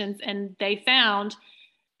infections, and they found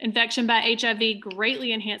infection by HIV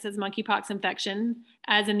greatly enhances monkeypox infection,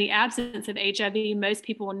 as in the absence of HIV, most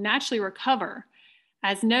people will naturally recover,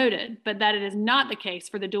 as noted, but that it is not the case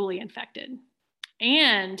for the dually infected.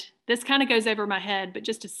 And this kind of goes over my head, but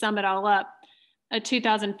just to sum it all up, a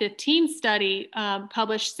 2015 study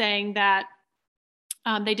published saying that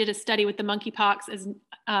they did a study with the monkeypox as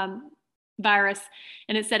virus,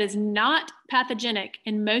 and it said is not pathogenic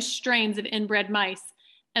in most strains of inbred mice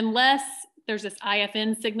unless there's this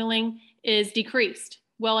IFN signaling is decreased.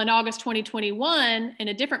 Well, in August 2021, in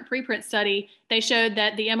a different preprint study, they showed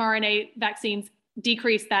that the mRNA vaccines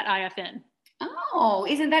decreased that IFN. Oh,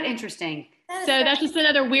 isn't that interesting? So that's just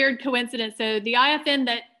another weird coincidence. So the IFN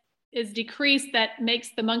that is decreased that makes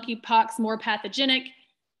the monkeypox more pathogenic,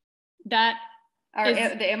 that the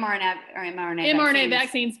mRNA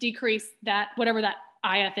vaccines decrease that, whatever that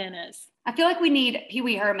IFN is. I feel like we need Pee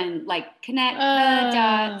Wee Herman, like connect the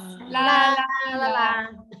dots, la, la, la,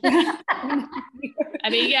 la.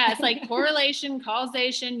 It's like correlation,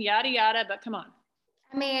 causation, yada, yada, but come on.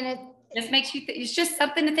 It just makes you, it's just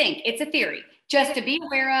something to think. It's a theory, just to be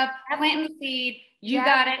aware of, planting the seed,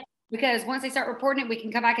 got it. Because once they start reporting it, we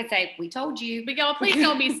can come back and say, we told you. But y'all, please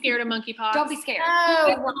don't be scared of monkeypox. Don't be scared.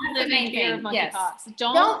 That's the main thing. Of monkeypox. Yes.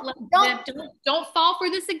 Don't fall for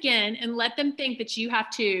this again and let them think that you have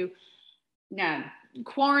to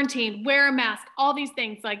quarantine, wear a mask, all these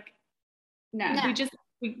things. Like,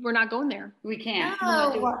 we're not going there. We can't.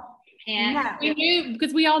 We knew,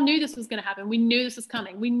 because we all knew this was going to happen. We knew this was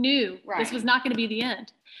coming. We knew this was not going to be the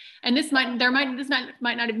end. And this might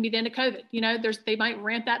not even be the end of COVID. They might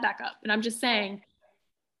ramp that back up. And I'm just saying,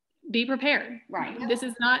 be prepared. Right. This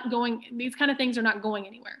is not going, these kind of things are not going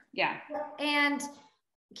anywhere. Yeah. And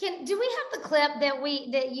do we have the clip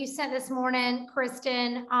that you sent this morning,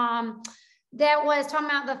 Kristen? that was talking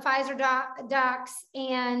about the Pfizer docs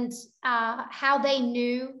and how they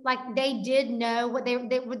knew, like they did know what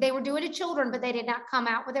they were doing to children, but they did not come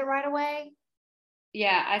out with it right away?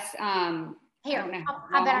 Yeah, Here,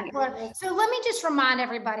 I bet I pull it. So let me just remind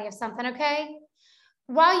everybody of something, okay?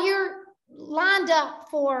 While you're lined up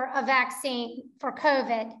for a vaccine for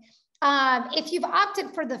COVID, if you've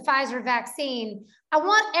opted for the Pfizer vaccine, I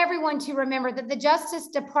want everyone to remember that the Justice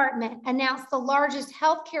Department announced the largest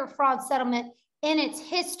healthcare fraud settlement in its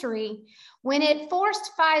history when it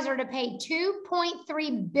forced Pfizer to pay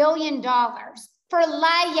 $2.3 billion for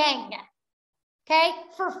lying, okay,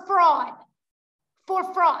 for fraud.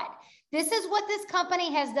 This is what this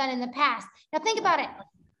company has done in the past. Now think about it.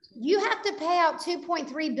 You have to pay out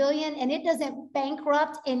 $2.3 billion and it doesn't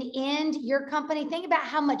bankrupt and end your company. Think about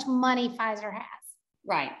how much money Pfizer has.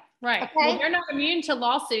 Right. Right. Okay. Well, they're not immune to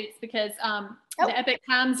lawsuits because the Epic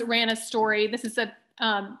Times ran a story. This is that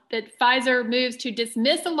Pfizer moves to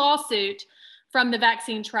dismiss a lawsuit from the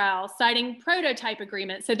vaccine trial, citing prototype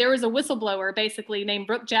agreement. So there was a whistleblower basically named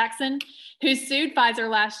Brooke Jackson who sued Pfizer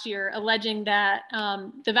last year, alleging that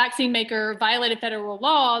the vaccine maker violated federal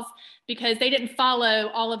laws because they didn't follow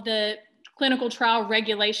all of the clinical trial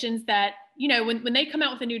regulations that, you know, when they come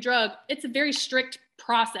out with a new drug, it's a very strict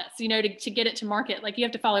process, you know, to get it to market. Like you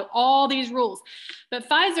have to follow all these rules. But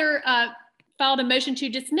Pfizer filed a motion to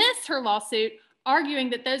dismiss her lawsuit, arguing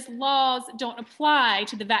that those laws don't apply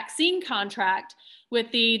to the vaccine contract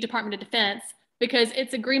with the Department of Defense because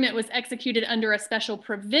its agreement was executed under a special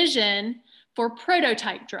provision for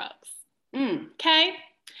prototype drugs. Okay?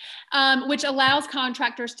 Which allows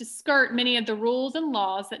contractors to skirt many of the rules and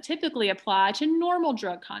laws that typically apply to normal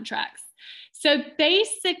drug contracts. So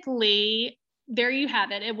basically, there you have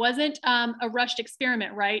it. It wasn't a rushed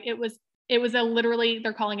experiment, right? It was a literally,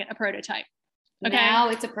 they're calling it a prototype. Okay. Now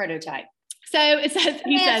it's a prototype. So it says,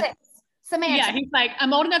 he says, Semantics. yeah, he's like,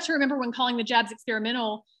 I'm old enough to remember when calling the jabs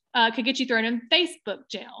experimental could get you thrown in Facebook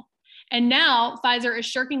jail. And now Pfizer is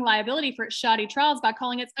shirking liability for its shoddy trials by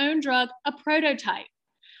calling its own drug a prototype.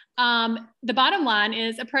 The bottom line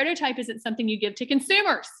is a prototype isn't something you give to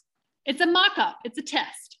consumers. It's a mock-up. It's a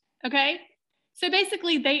test. Okay. So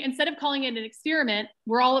basically they, instead of calling it an experiment,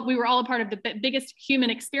 we were all a part of the biggest human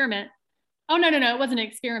experiment. Oh, no, it wasn't an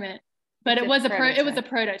experiment, but it was a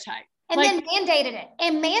prototype. And then mandated it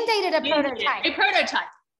and mandated a prototype. A prototype.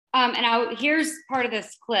 And here's part of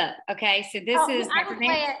this clip. Okay. So this is. I will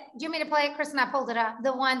play it. Do you want me to play it, Kristen? I pulled it up.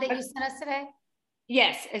 The one that you sent us today?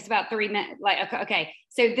 Yes. It's about 3 minutes. Like, okay.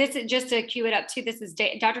 So this is just to cue it up too. This is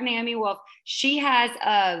Dr. Naomi Wolf. She has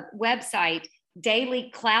a website,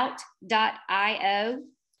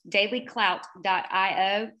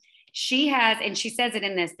 dailyclout.io. She has, and she says it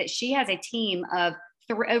in this, that she has a team of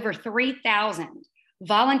over 3,000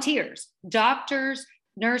 volunteers, doctors,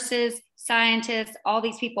 nurses, scientists, all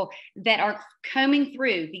these people that are combing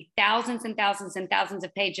through the thousands and thousands and thousands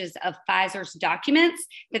of pages of Pfizer's documents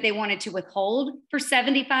that they wanted to withhold for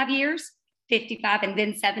 75 years, 55 and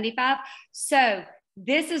then 75. So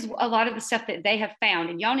this is a lot of the stuff that they have found,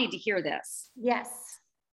 and y'all need to hear this. Yes.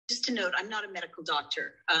 Just a note, I'm not a medical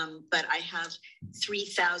doctor, but I have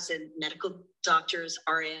 3,000 medical doctors,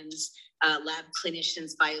 RNs, lab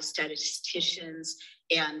clinicians, biostatisticians,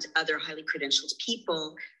 and other highly credentialed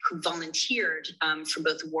people who volunteered from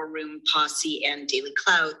both the War Room Posse and Daily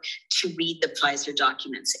Clout to read the Pfizer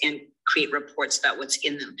documents and create reports about what's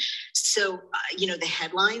in them. So, the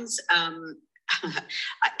headlines, I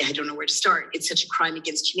don't know where to start. It's such a crime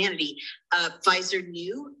against humanity. Pfizer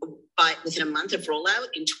knew within a month of rollout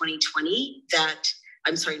in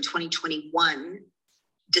 2021,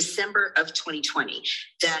 December of 2020,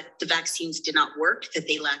 that the vaccines did not work, that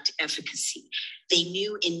they lacked efficacy. They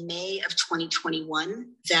knew in May of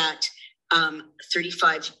 2021 that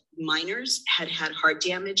 35 minors had heart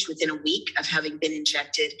damage within a week of having been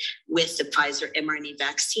injected with the Pfizer mRNA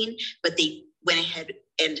vaccine, but they went ahead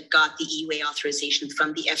and got the EUA authorization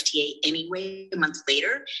from the FDA anyway a month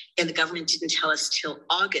later. And the government didn't tell us till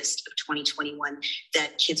August of 2021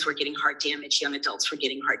 that kids were getting heart damage, young adults were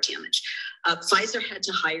getting heart damage. Pfizer had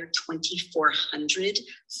to hire 2,400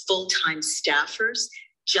 full-time staffers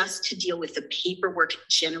just to deal with the paperwork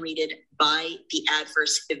generated by the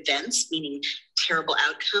adverse events, meaning terrible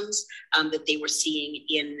outcomes that they were seeing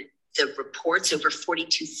in the reports. Over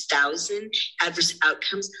 42,000 adverse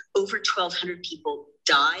outcomes, over 1,200 people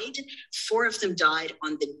died. 4 of them died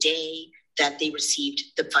on the day that they received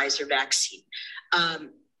the Pfizer vaccine.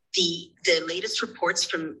 The latest reports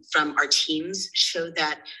from our teams show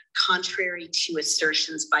that, contrary to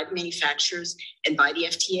assertions by the manufacturers and by the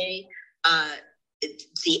FDA,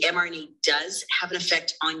 the mRNA does have an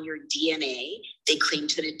effect on your DNA. They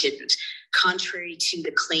claimed that it didn't. Contrary to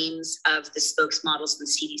the claims of the spokesmodels in the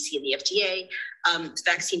CDC and the FDA, the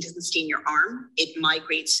vaccine doesn't stay in your arm. It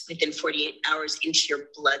migrates within 48 hours into your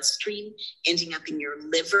bloodstream, ending up in your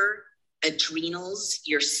liver, adrenals,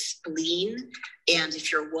 your spleen, and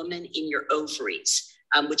if you're a woman, in your ovaries.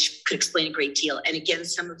 Which could explain a great deal. And again,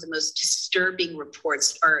 some of the most disturbing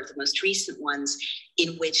reports are the most recent ones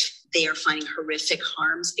in which they are finding horrific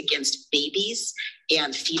harms against babies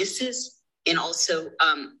and fetuses, and also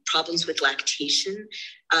problems with lactation.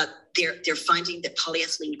 They're finding that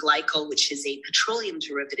polyethylene glycol, which is a petroleum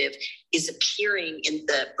derivative, is appearing in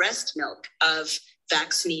the breast milk of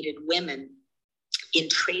vaccinated women in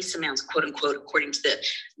trace amounts, quote unquote, according to the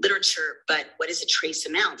literature. But what is a trace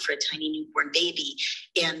amount for a tiny newborn baby?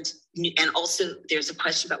 And also there's a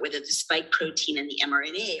question about whether the spike protein and the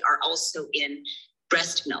mRNA are also in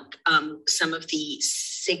breast milk. Some of the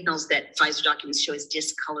signals that Pfizer documents show is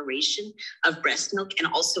discoloration of breast milk and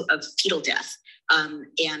also of fetal death.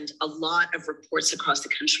 And a lot of reports across the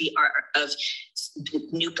country are of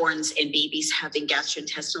newborns and babies having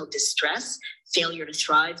gastrointestinal distress, failure to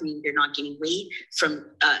thrive, meaning they're not gaining weight from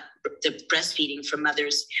the breastfeeding from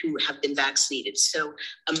mothers who have been vaccinated. So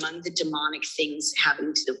among the demonic things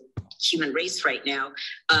happening to the human race right now,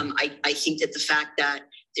 I think that the fact that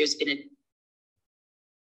there's been a...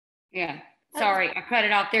 Yeah, sorry, I cut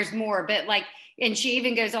it off. There's more, but like, and she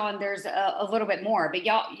even goes on, there's a little bit more, but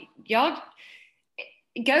y'all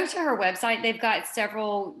go to her website. They've got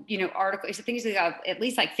several, articles. I think they've got at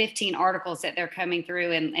least like 15 articles that they're coming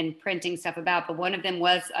through and printing stuff about. But one of them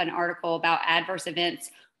was an article about adverse events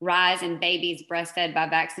rise in babies breastfed by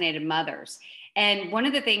vaccinated mothers. And one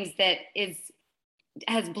of the things that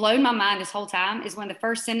has blown my mind this whole time is one of the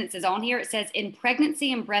first sentences on here. It says, in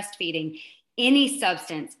pregnancy and breastfeeding, any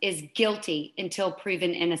substance is guilty until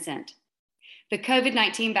proven innocent. The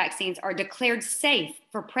COVID-19 vaccines are declared safe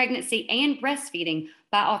for pregnancy and breastfeeding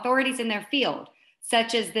by authorities in their field,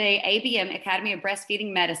 such as the ABM, Academy of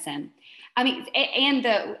Breastfeeding Medicine. I mean, and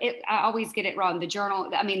I always get it wrong. The journal,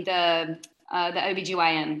 the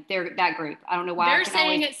OBGYN, they're that group. I don't know why. They're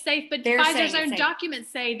saying it's safe, but Pfizer's own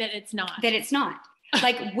documents say that it's not. That it's not.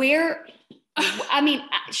 Like where, I mean,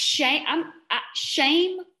 shame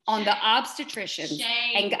on the obstetricians.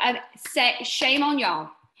 Shame. And shame on y'all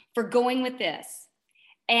for going with this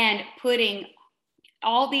and putting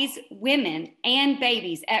all these women and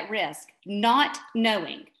babies at risk, not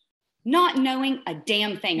knowing a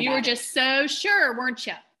damn thing about it. You were just so sure, weren't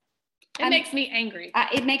you? It makes me angry.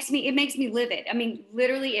 It makes me livid. I mean,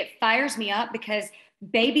 literally, it fires me up because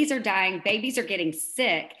babies are dying, babies are getting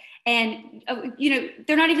sick, and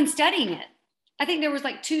they're not even studying it. I think there was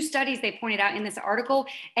like 2 studies they pointed out in this article,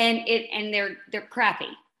 and they're crappy.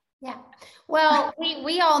 Yeah. Well,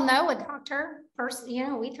 we all know a doctor. First,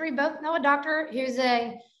 we 3 both know a doctor who's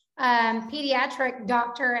a pediatric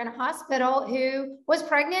doctor in a hospital who was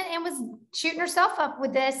pregnant and was shooting herself up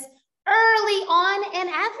with this early on and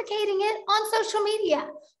advocating it on social media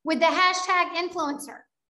with the hashtag influencer.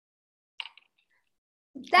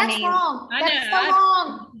 That's wrong. That's so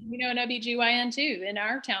wrong. An OBGYN too in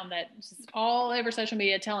our town that's all over social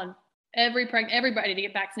media telling everybody to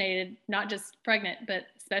get vaccinated, not just pregnant, but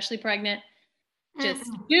especially pregnant. Just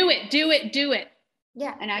do it.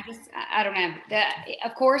 Yeah. And I don't know.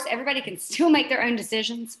 Of course, everybody can still make their own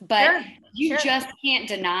decisions, but you just can't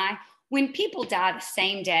deny when people die the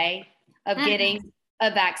same day of getting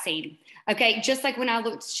a vaccine. Okay, just like when I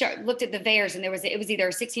looked at the VAERS and it was either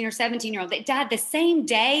a 16 or 17-year-old that died the same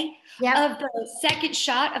day of the second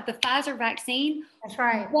shot of the Pfizer vaccine. That's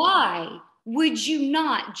right. Why would you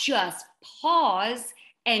not just pause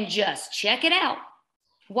and just check it out?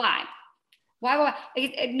 Why?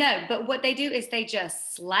 No, but what they do is they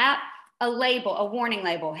just slap a label, a warning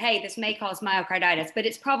label. Hey, this may cause myocarditis, but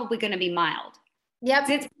it's probably going to be mild. Yep.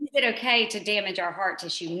 Is it okay to damage our heart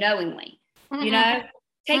tissue knowingly?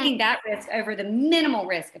 Taking that risk over the minimal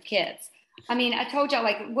risk of kids. I mean, I told y'all,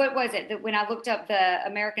 like, what was it that when I looked up the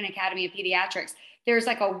American Academy of Pediatrics, there's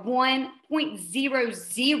like a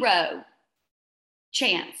 1.00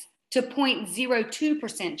 chance to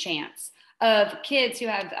 0.02% chance of kids who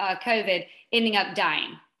have COVID ending up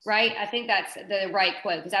dying, right? I think that's the right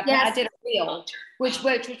quote, because I did a reel, which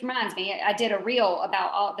reminds me, I did a reel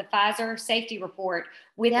about all the Pfizer safety report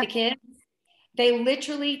with the kids. They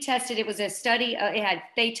literally tested, it was a study,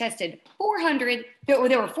 they tested 400, there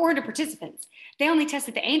were 400 participants. They only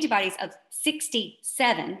tested the antibodies of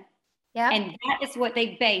 67. Yeah. And that is what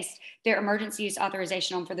they based their emergency use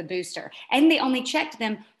authorization on for the booster. And they only checked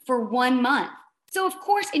them for 1 month. So of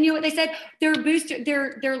course, and you know what they said, their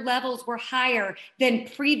levels were higher than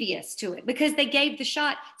previous to it because they gave the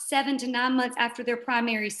shot 7 to 9 months after their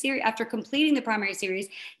primary series, after completing the primary series.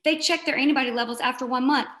 They checked their antibody levels after 1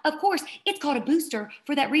 month. Of course, it's called a booster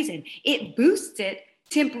for that reason. It boosts it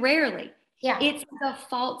temporarily. Yeah. It's the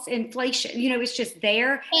false inflation. You know, it's just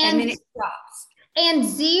there and then it drops. And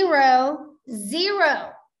zero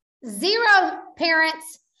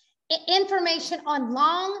parents information on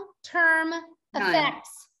long-term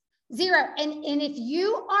effects. Zero. And if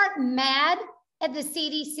you aren't mad at the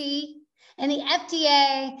CDC and the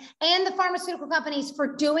FDA and the pharmaceutical companies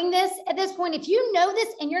for doing this at this point, if you know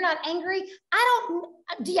this and you're not angry,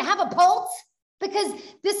 do you have a pulse? Because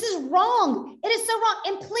this is wrong. It is so wrong.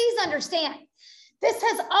 And please understand, this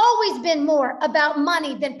has always been more about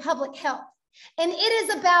money than public health. And it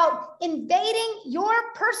is about invading your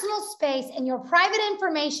personal space and your private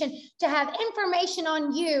information to have information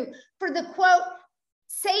on you for the quote,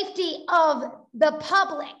 safety of the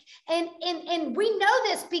public. And we know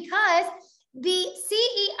this because the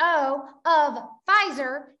CEO of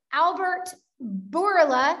Pfizer, Albert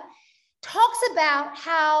Bourla, talks about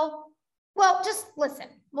how, well, just listen,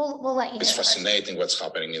 we'll let you It's fascinating what's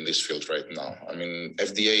happening in this field right now. I mean,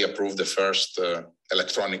 FDA approved the first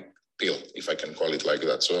electronic pill, if I can call it like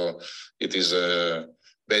that. So it is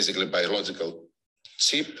basically biological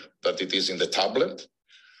chip that it is in the tablet.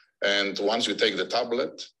 And once you take the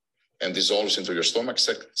tablet and dissolves into your stomach,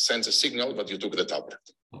 sends a signal that you took the tablet.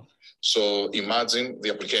 So imagine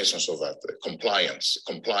the applications of that, compliance.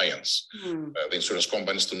 The insurance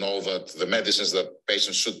companies to know that the medicines that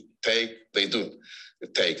patients should take, they do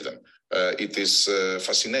take them. It is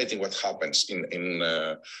fascinating what happens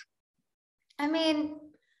I mean,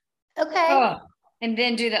 okay. Oh, and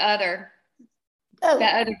then do the other.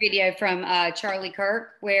 That other video from Charlie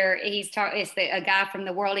Kirk, where it's a guy from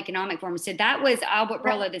the World Economic Forum. So that was Albert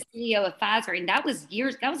Bourla, the CEO of Pfizer, and that was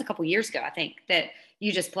a couple years ago, I think, that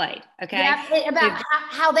you just played. Okay, yeah, about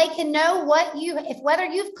how they can know whether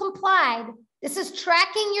you've complied. This is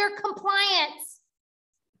tracking your compliance.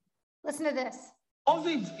 Listen to this.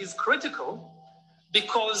 COVID is critical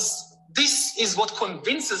because this is what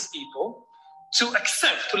convinces people to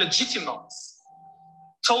accept, to legitimize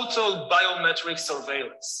total biometric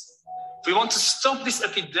surveillance. If we want to stop this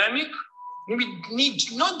epidemic, we need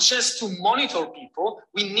not just to monitor people,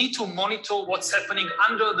 we need to monitor what's happening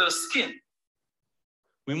under their skin.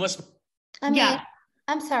 I'm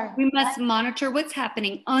sorry. We must monitor what's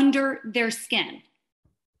happening under their skin.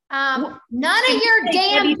 None of your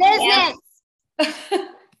damn business.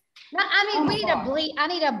 No, I mean, we need a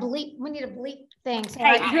bleep. We need a bleep thing. So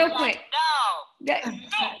hey, real quick. No.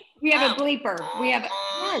 We have a bleeper. We have. No.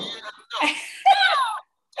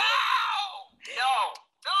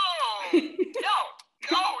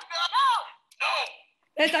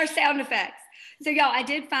 That's our sound effects. So y'all, I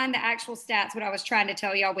did find the actual stats, what I was trying to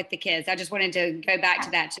tell y'all with the kids. I just wanted to go back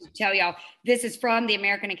to that to tell y'all, this is from the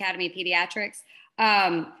American Academy of Pediatrics.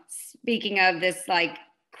 Speaking of this like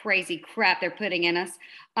crazy crap they're putting in us,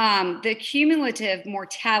 the cumulative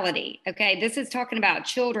mortality, okay, this is talking about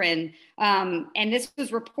children, and this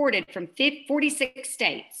was reported from 46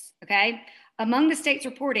 states, okay? Among the states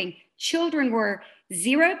reporting, children were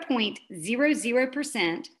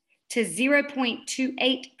 0.00% to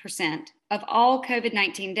 0.28% of all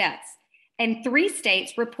COVID-19 deaths. And 3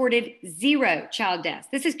 states reported 0 child deaths.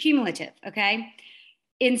 This is cumulative, okay?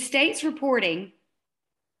 In states reporting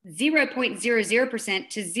 0.00%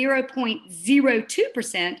 to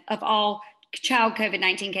 0.02% of all child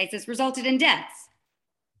COVID-19 cases resulted in deaths.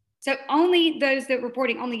 So only those that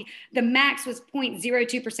reporting, only the max was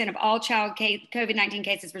 0.02% of all child COVID-19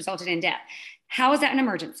 cases resulted in death. How is that an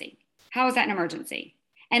emergency? How is that an emergency?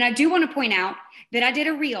 And I do want to point out that I did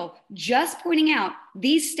a reel just pointing out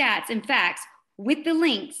these stats and facts with the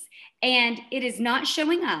links, and it is not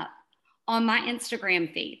showing up on my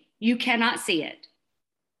Instagram feed. You cannot see it.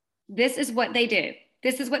 This is what they do.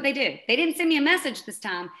 This is what they do. They didn't send me a message this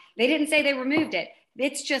time. They didn't say they removed it.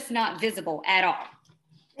 It's just not visible at all.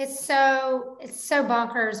 It's so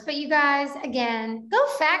bonkers. But you guys, again, go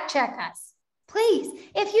fact check us, please.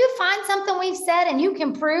 If you find something we've said and you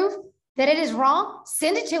can prove that it is wrong,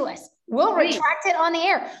 send it to us. We'll retract it on the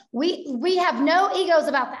air. We have no egos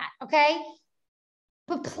about that, okay?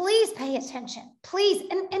 But please pay attention, please.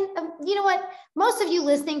 And you know what? Most of you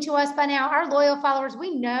listening to us by now, our loyal followers,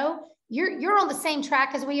 we know you're on the same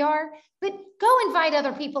track as we are, but go invite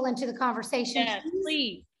other people into the conversation. Yes,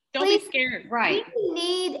 please. Don't be scared. Right. We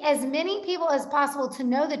need as many people as possible to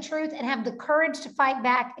know the truth and have the courage to fight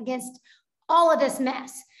back against all of this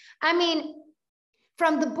mess. I mean,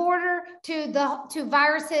 from the border to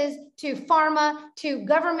viruses, to pharma, to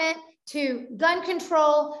government, to gun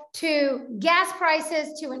control, to gas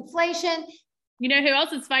prices, to inflation. You know who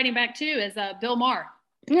else is fighting back too is Bill Maher.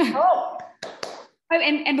 Oh,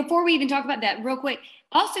 and before we even talk about that, real quick,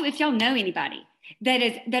 also if y'all know anybody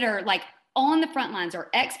that are like on the front lines or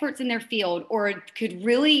experts in their field, or could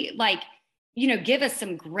really like, you know, give us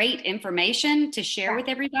some great information to share with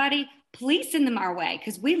everybody, please send them our way,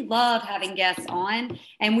 because we love having guests on,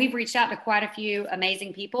 and we've reached out to quite a few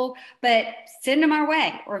amazing people, but send them our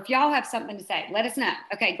way. Or if y'all have something to say, let us know.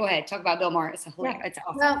 Okay, go ahead. Talk about Bill Maher. It's hilarious. It's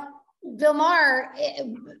awesome. Well, Bill Maher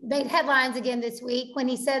made headlines again this week when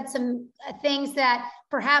he said some things that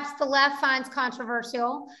perhaps the left finds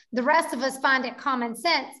controversial. The rest of us find it common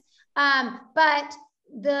sense. But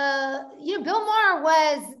Bill Maher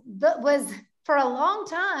was for a long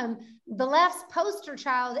time the left's poster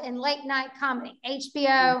child in late night comedy,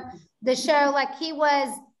 HBO, the show. Like he was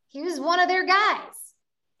one of their guys,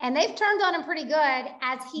 and they've turned on him pretty good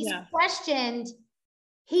as he's questioned.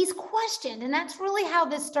 He's questioned, and that's really how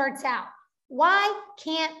this starts out. Why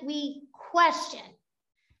can't we question?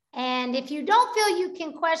 And if you don't feel you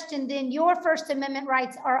can question, then your First Amendment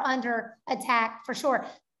rights are under attack for sure.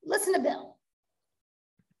 Listen to Bill.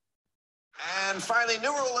 And finally,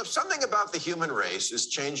 new rule: if something about the human race is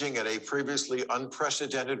changing at a previously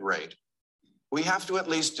unprecedented rate, we have to at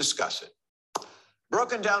least discuss it.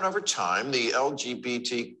 Broken down over time, the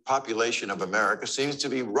LGBT population of America seems to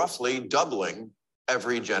be roughly doubling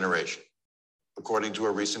every generation. According to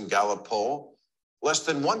a recent Gallup poll, less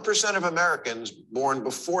than 1% of Americans born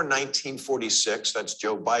before 1946, that's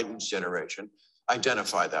Joe Biden's generation,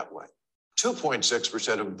 identify that way.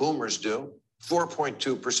 2.6% of boomers do,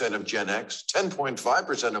 4.2% of Gen X,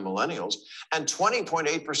 10.5% of millennials, and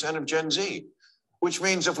 20.8% of Gen Z, which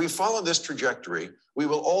means if we follow this trajectory, we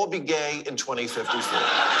will all be gay in 2054.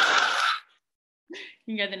 You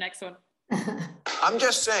can go to the next one. I'm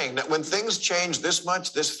just saying that when things change this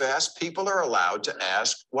much, this fast, people are allowed to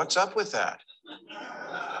ask, what's up with that?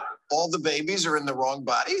 All the babies are in the wrong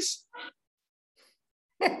bodies?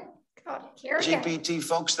 LGBT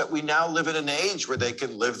folks, that we now live in an age where they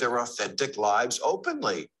can live their authentic lives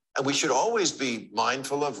openly. And we should always be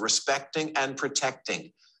mindful of respecting and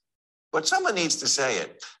protecting. But someone needs to say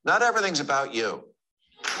it. Not everything's about you.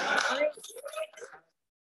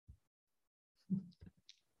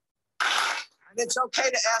 And it's okay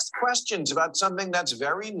to ask questions about something that's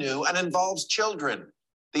very new and involves children.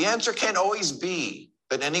 The answer can't always be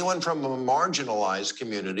that anyone from a marginalized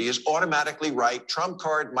community is automatically right, trump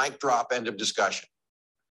card, mic drop, end of discussion.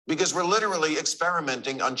 Because we're literally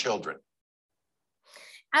experimenting on children.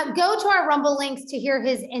 Go to our Rumble links to hear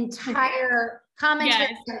his entire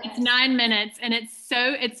commentary. Yeah, it's 9 minutes, and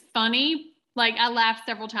it's funny. Like I laughed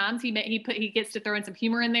several times. He gets to throw in some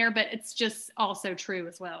humor in there, but it's just also true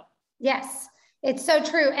as well. Yes, it's so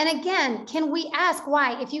true. And again, can we ask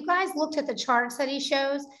why? If you guys looked at the charts that he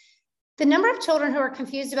shows, the number of children who are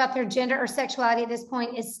confused about their gender or sexuality at this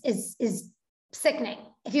point is sickening,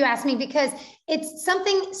 if you ask me, because it's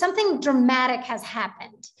something dramatic has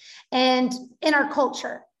happened, and in our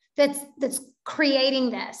culture that's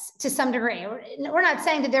creating this to some degree. We're not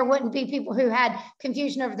saying that there wouldn't be people who had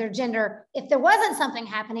confusion over their gender if there wasn't something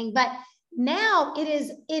happening, but now it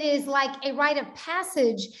is like a rite of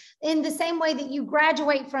passage. In the same way that you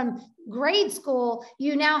graduate from grade school,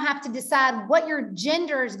 you now have to decide what your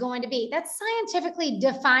gender is going to be. That's scientifically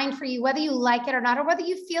defined for you, whether you like it or not, or whether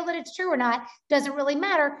you feel that it's true or not, doesn't really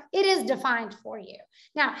matter. It is defined for you.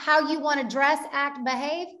 Now, how you want to dress, act,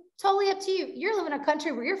 behave, totally up to you. You're living in a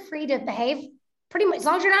country where you're free to behave pretty much, as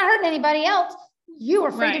long as you're not hurting anybody else. You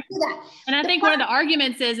are free to do that. And I think one of the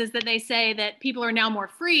arguments is that they say that people are now more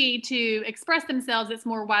free to express themselves. It's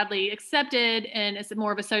more widely accepted and it's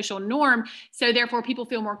more of a social norm. So therefore people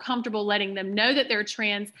feel more comfortable letting them know that they're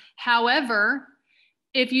trans. However,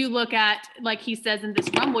 if you look at, like he says in this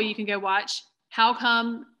Rumble, you can go watch, how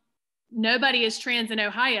come nobody is trans in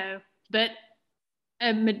Ohio, but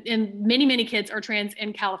and many kids are trans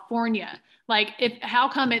in California? Like if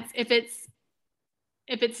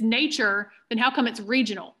it's nature, then how come it's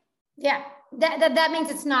regional? Yeah, that means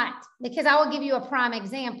it's not, because I will give you a prime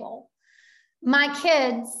example. My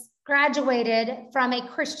kids graduated from a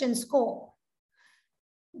Christian school.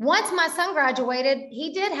 Once my son graduated,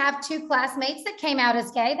 he did have 2 classmates that came out as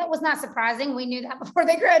gay. That was not surprising. We knew that before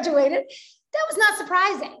they graduated. That was not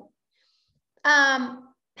surprising.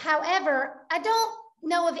 However, I don't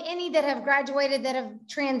know of any that have graduated that have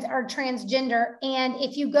transgender. And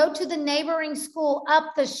if you go to the neighboring school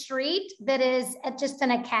up the street that is at just an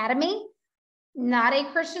academy, not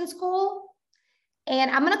a Christian school,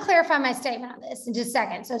 And I'm going to clarify my statement on this in just a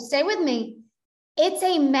second. So stay with me. It's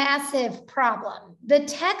a massive problem. The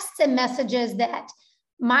texts and messages that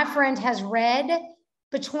my friend has read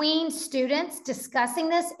between students discussing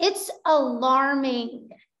this, it's alarming.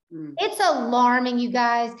 It's alarming, you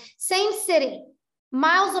guys. Same city,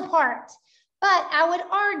 miles apart. But I would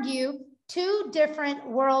argue 2 different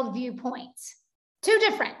world viewpoints. 2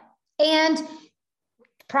 different. And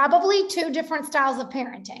probably 2 different styles of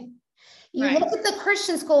parenting. You look at the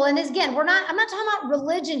Christian school, and again, I'm not talking about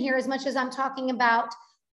religion here as much as I'm talking about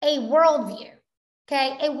a worldview,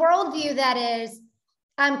 okay? A worldview that is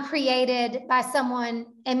created by someone,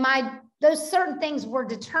 and those certain things were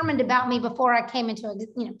determined about me before I came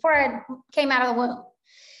before I came out of the womb.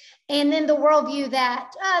 And then the worldview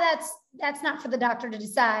that, that's not for the doctor to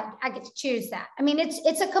decide. I get to choose that. I mean,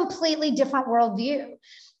 it's a completely different worldview.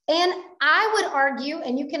 And I would argue,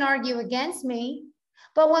 and you can argue against me,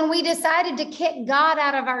 but when we decided to kick God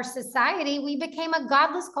out of our society, we became a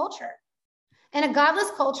godless culture. And a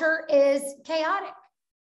godless culture is chaotic.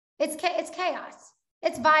 It's chaos.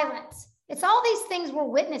 It's violence. It's all these things we're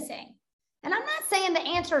witnessing. And I'm not saying the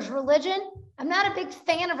answer is religion. I'm not a big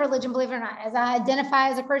fan of religion, believe it or not. As I identify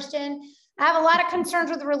as a Christian, I have a lot of concerns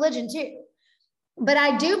with religion too. But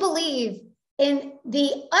I do believe in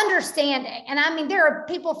the understanding. And I mean, there are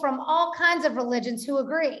people from all kinds of religions who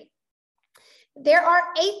agree. There are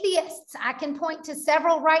atheists, I can point to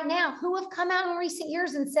several right now, who have come out in recent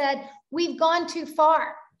years and said, we've gone too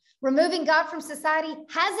far. Removing God from society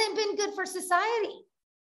hasn't been good for society.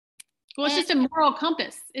 Well, it's just a moral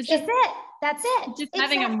compass. It's just it. That's it. Just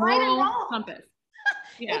having a moral compass.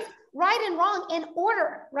 Yeah. It's right and wrong in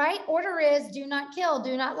order, right? Order is do not kill,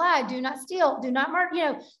 do not lie, do not steal, do not murder. You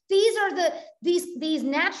know, these are these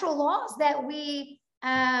natural laws that we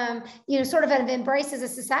sort of have embraced as a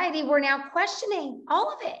society. We're now questioning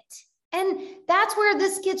all of it. And that's where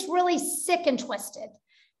this gets really sick and twisted.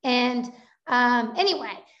 And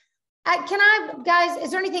anyway, guys,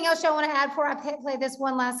 is there anything else y'all want to add before I play this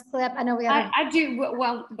one last clip? I know we have. I do.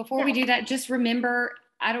 Well, before we do that, just remember,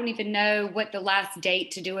 I don't even know what the last date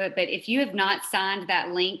to do it, but if you have not signed that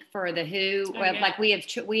link for the WHO, like we have,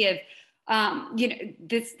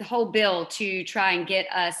 this whole bill to try and get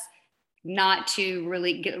us not to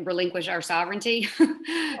really relinquish our sovereignty.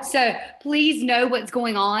 So please know what's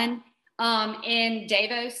going on in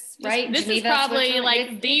Davos, right? This Geneva, is probably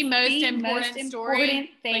like the most most important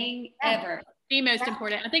story thing like, ever. The most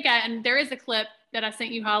important. I think, and there is a clip that I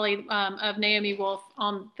sent you, Holly, of Naomi Wolf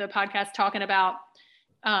on the podcast talking about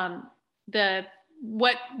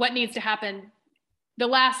what needs to happen, the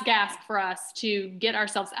last gasp for us to get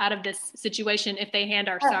ourselves out of this situation if they hand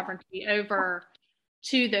our sovereignty over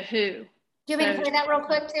to the WHO. Do you want me to play that real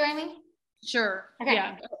quick too, Amy? Sure. Okay.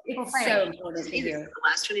 Yeah. It's so important to hear. The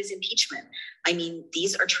last one is impeachment. I mean,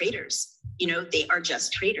 these are traitors. You know, they are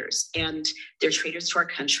just traitors, and they're traitors to our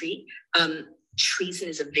country. Treason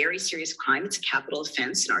is a very serious crime. It's a capital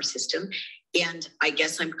offense in our system. And I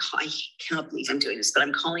guess I cannot believe I'm doing this, but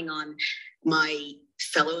I'm calling on my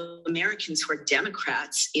fellow Americans who are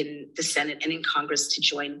Democrats in the Senate and in Congress to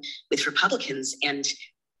join with Republicans and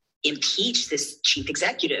impeach this chief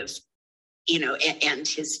executive, and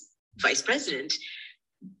his vice president.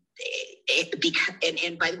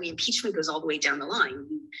 And by the way, impeachment goes all the way down the line.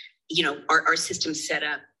 Our system set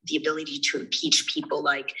up the ability to impeach people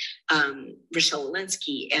like Rochelle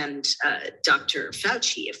Walensky and Dr.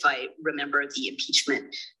 Fauci, if I remember the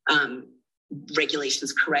impeachment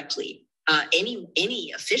regulations correctly.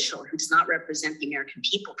 Any official who does not represent the American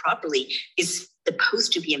people properly is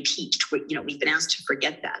supposed to be impeached. We've been asked to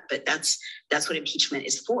forget that, but that's what impeachment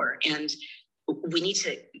is for. And we need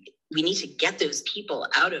to get those people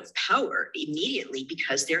out of power immediately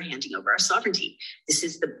because they're handing over our sovereignty. This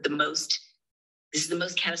is the most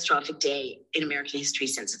catastrophic day in American history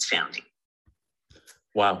since its founding.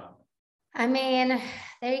 Wow. I mean,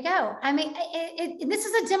 there you go. I mean, this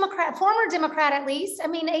is a Democrat, former Democrat at least. I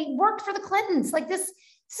mean, he worked for the Clintons. Like this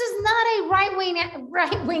is not a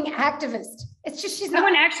right-wing activist. It's just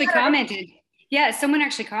someone actually commented. Yeah, someone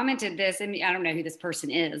actually commented this. I mean, I don't know who this person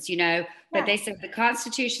is, but they said the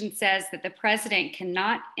Constitution says that the president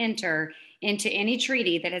cannot enter into any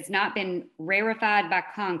treaty that has not been ratified by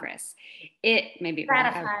Congress. It may be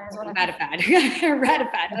ratified. Ratified.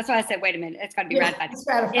 That's why I said, wait a minute, it's got to be ratified.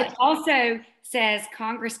 It also says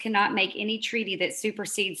Congress cannot make any treaty that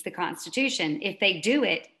supersedes the Constitution. If they do,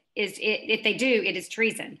 it is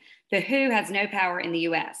treason. The WHO has no power in the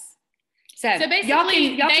U.S. So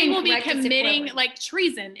basically, they will be committing like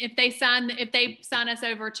treason if they sign us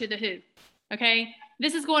over to the WHO. Okay,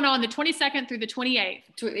 this is going on the 22nd through the 28th.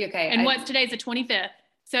 Okay, and today's the 25th.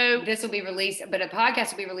 So this will be released, but a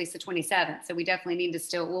podcast will be released the 27th. So we definitely need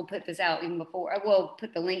to we'll put this out even before, we'll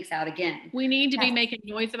put the links out again. We need to be making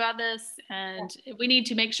noise about this, and we need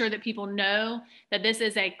to make sure that people know that this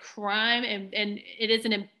is a crime and it is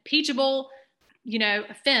an impeachable,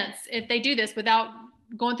 offense if they do this without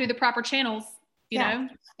going through the proper channels, you know?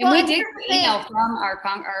 And we did email from our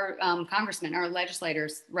congressmen, our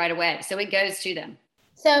legislators right away. So it goes to them.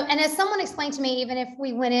 So, and as someone explained to me, even if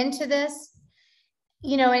we went into this,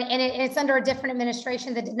 and it's under a different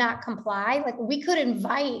administration that did not comply, like we could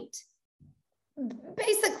invite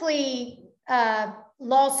basically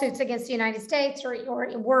lawsuits against the United States or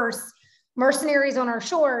worse, mercenaries on our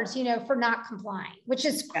shores, for not complying, which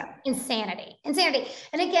is insanity. And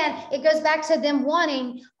again, it goes back to them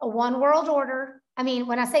wanting a one world order. I mean,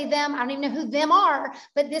 when I say them, I don't even know who them are,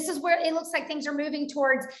 but this is where it looks like things are moving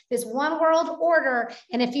towards this one world order.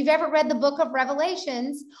 And if you've ever read the book of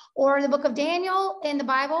Revelations or the book of Daniel in the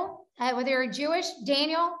Bible, whether you're Jewish,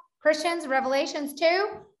 Daniel, Christians, Revelations too,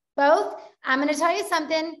 both, I'm going to tell you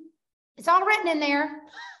something. It's all written in there.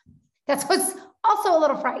 That's what's also a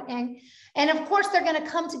little frightening. And of course, they're going to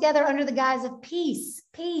come together under the guise of peace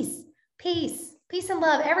and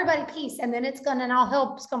love, everybody peace. And then and all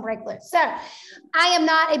hell's going to break loose. So I am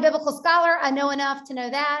not a biblical scholar. I know enough to know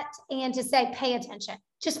that and to say, pay attention.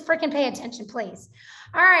 Just freaking pay attention, please.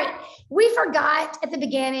 All right. We forgot at the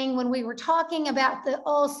beginning when we were talking about the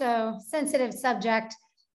also sensitive subject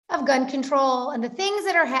of gun control and the things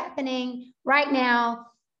that are happening right now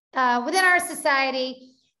within our society.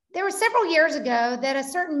 There were several years ago that a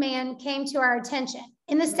certain man came to our attention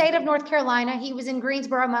in the state of North Carolina. He was in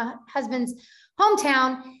Greensboro, my husband's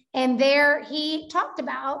hometown, and there he talked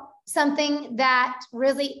about something that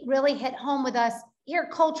really, really hit home with us here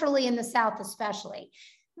culturally in the South, especially.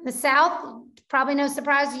 In the South, probably no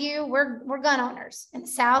surprise to you, we're gun owners in the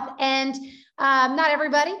South, and not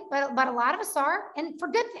everybody, but a lot of us are, and for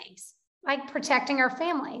good things, like protecting our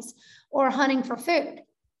families or hunting for food.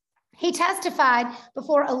 He testified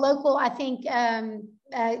before a local, I think,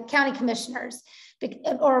 county commissioners,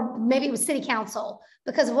 or maybe it was city council,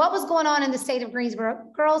 because of what was going on in the state of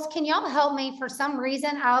Greensboro. Girls, can y'all help me? For some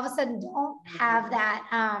reason, I all of a sudden don't have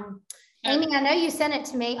that. Amy, I know you sent it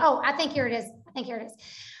to me. Oh, I think here it is.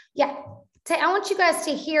 Yeah. I want you guys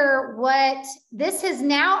to hear what this is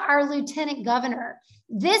now our lieutenant governor.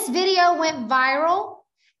 This video went viral,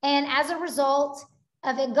 and as a result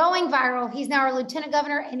of it going viral, he's now our lieutenant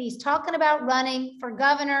governor, and he's talking about running for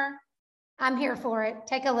governor. I'm here for it.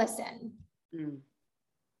 Take a listen.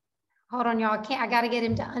 Hold on, y'all. I got to get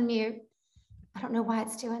him to unmute. I don't know why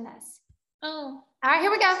it's doing this. Oh. All right,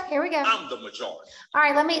 here we go. I'm the majority. All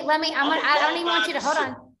right, let me. I don't even want you to hold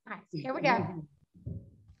on. All right, here we go.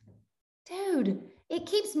 Dude, it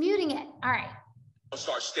keeps muting it. All right. I'll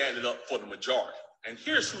start standing up for the majority. And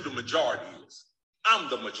here's who the majority is. I'm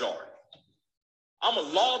the majority. I'm a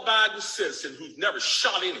law-abiding citizen who's never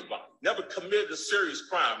shot anybody, never committed a serious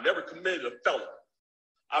crime, never committed a felony.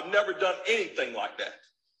 I've never done anything like that.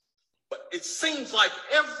 But it seems like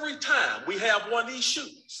every time we have one of these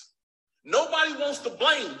shootings, nobody wants to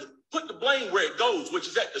put the blame where it goes, which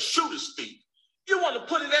is at the shooter's feet. You want to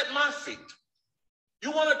put it at my feet.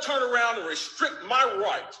 You want to turn around and restrict my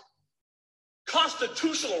right,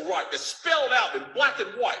 constitutional right that's spelled out in black and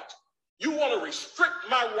white. You want to restrict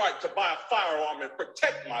my right to buy a firearm and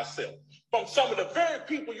protect myself from some of the very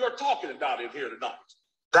people you're talking about in here tonight.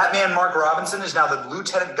 That man, Mark Robinson, is now the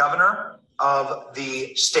lieutenant governor of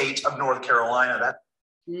the state of North Carolina.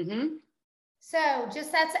 So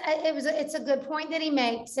it's a good point that he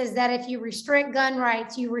makes, is that if you restrict gun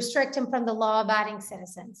rights, you restrict them from the law-abiding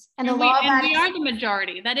citizens. And we are the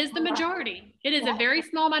majority. That is the majority. It is a very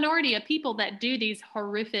small minority of people that do these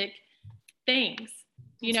horrific things.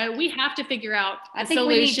 You know, we have to figure out a solution.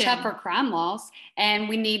 We need tougher crime laws, and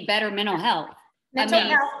we need better mental health. Mental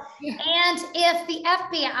health. And if the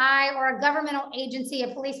FBI or a governmental agency,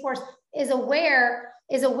 a police force is aware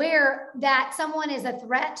that someone is a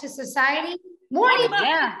threat to society, more needs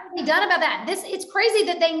to be done about that. It's crazy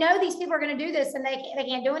that they know these people are going to do this and they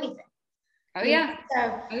can't do anything.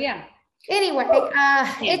 Anyway,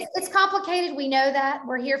 it's complicated. We know that.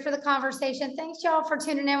 We're here for the conversation. Thanks, y'all, for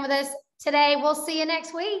tuning in with us today. We'll see you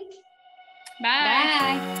next week.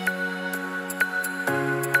 Bye.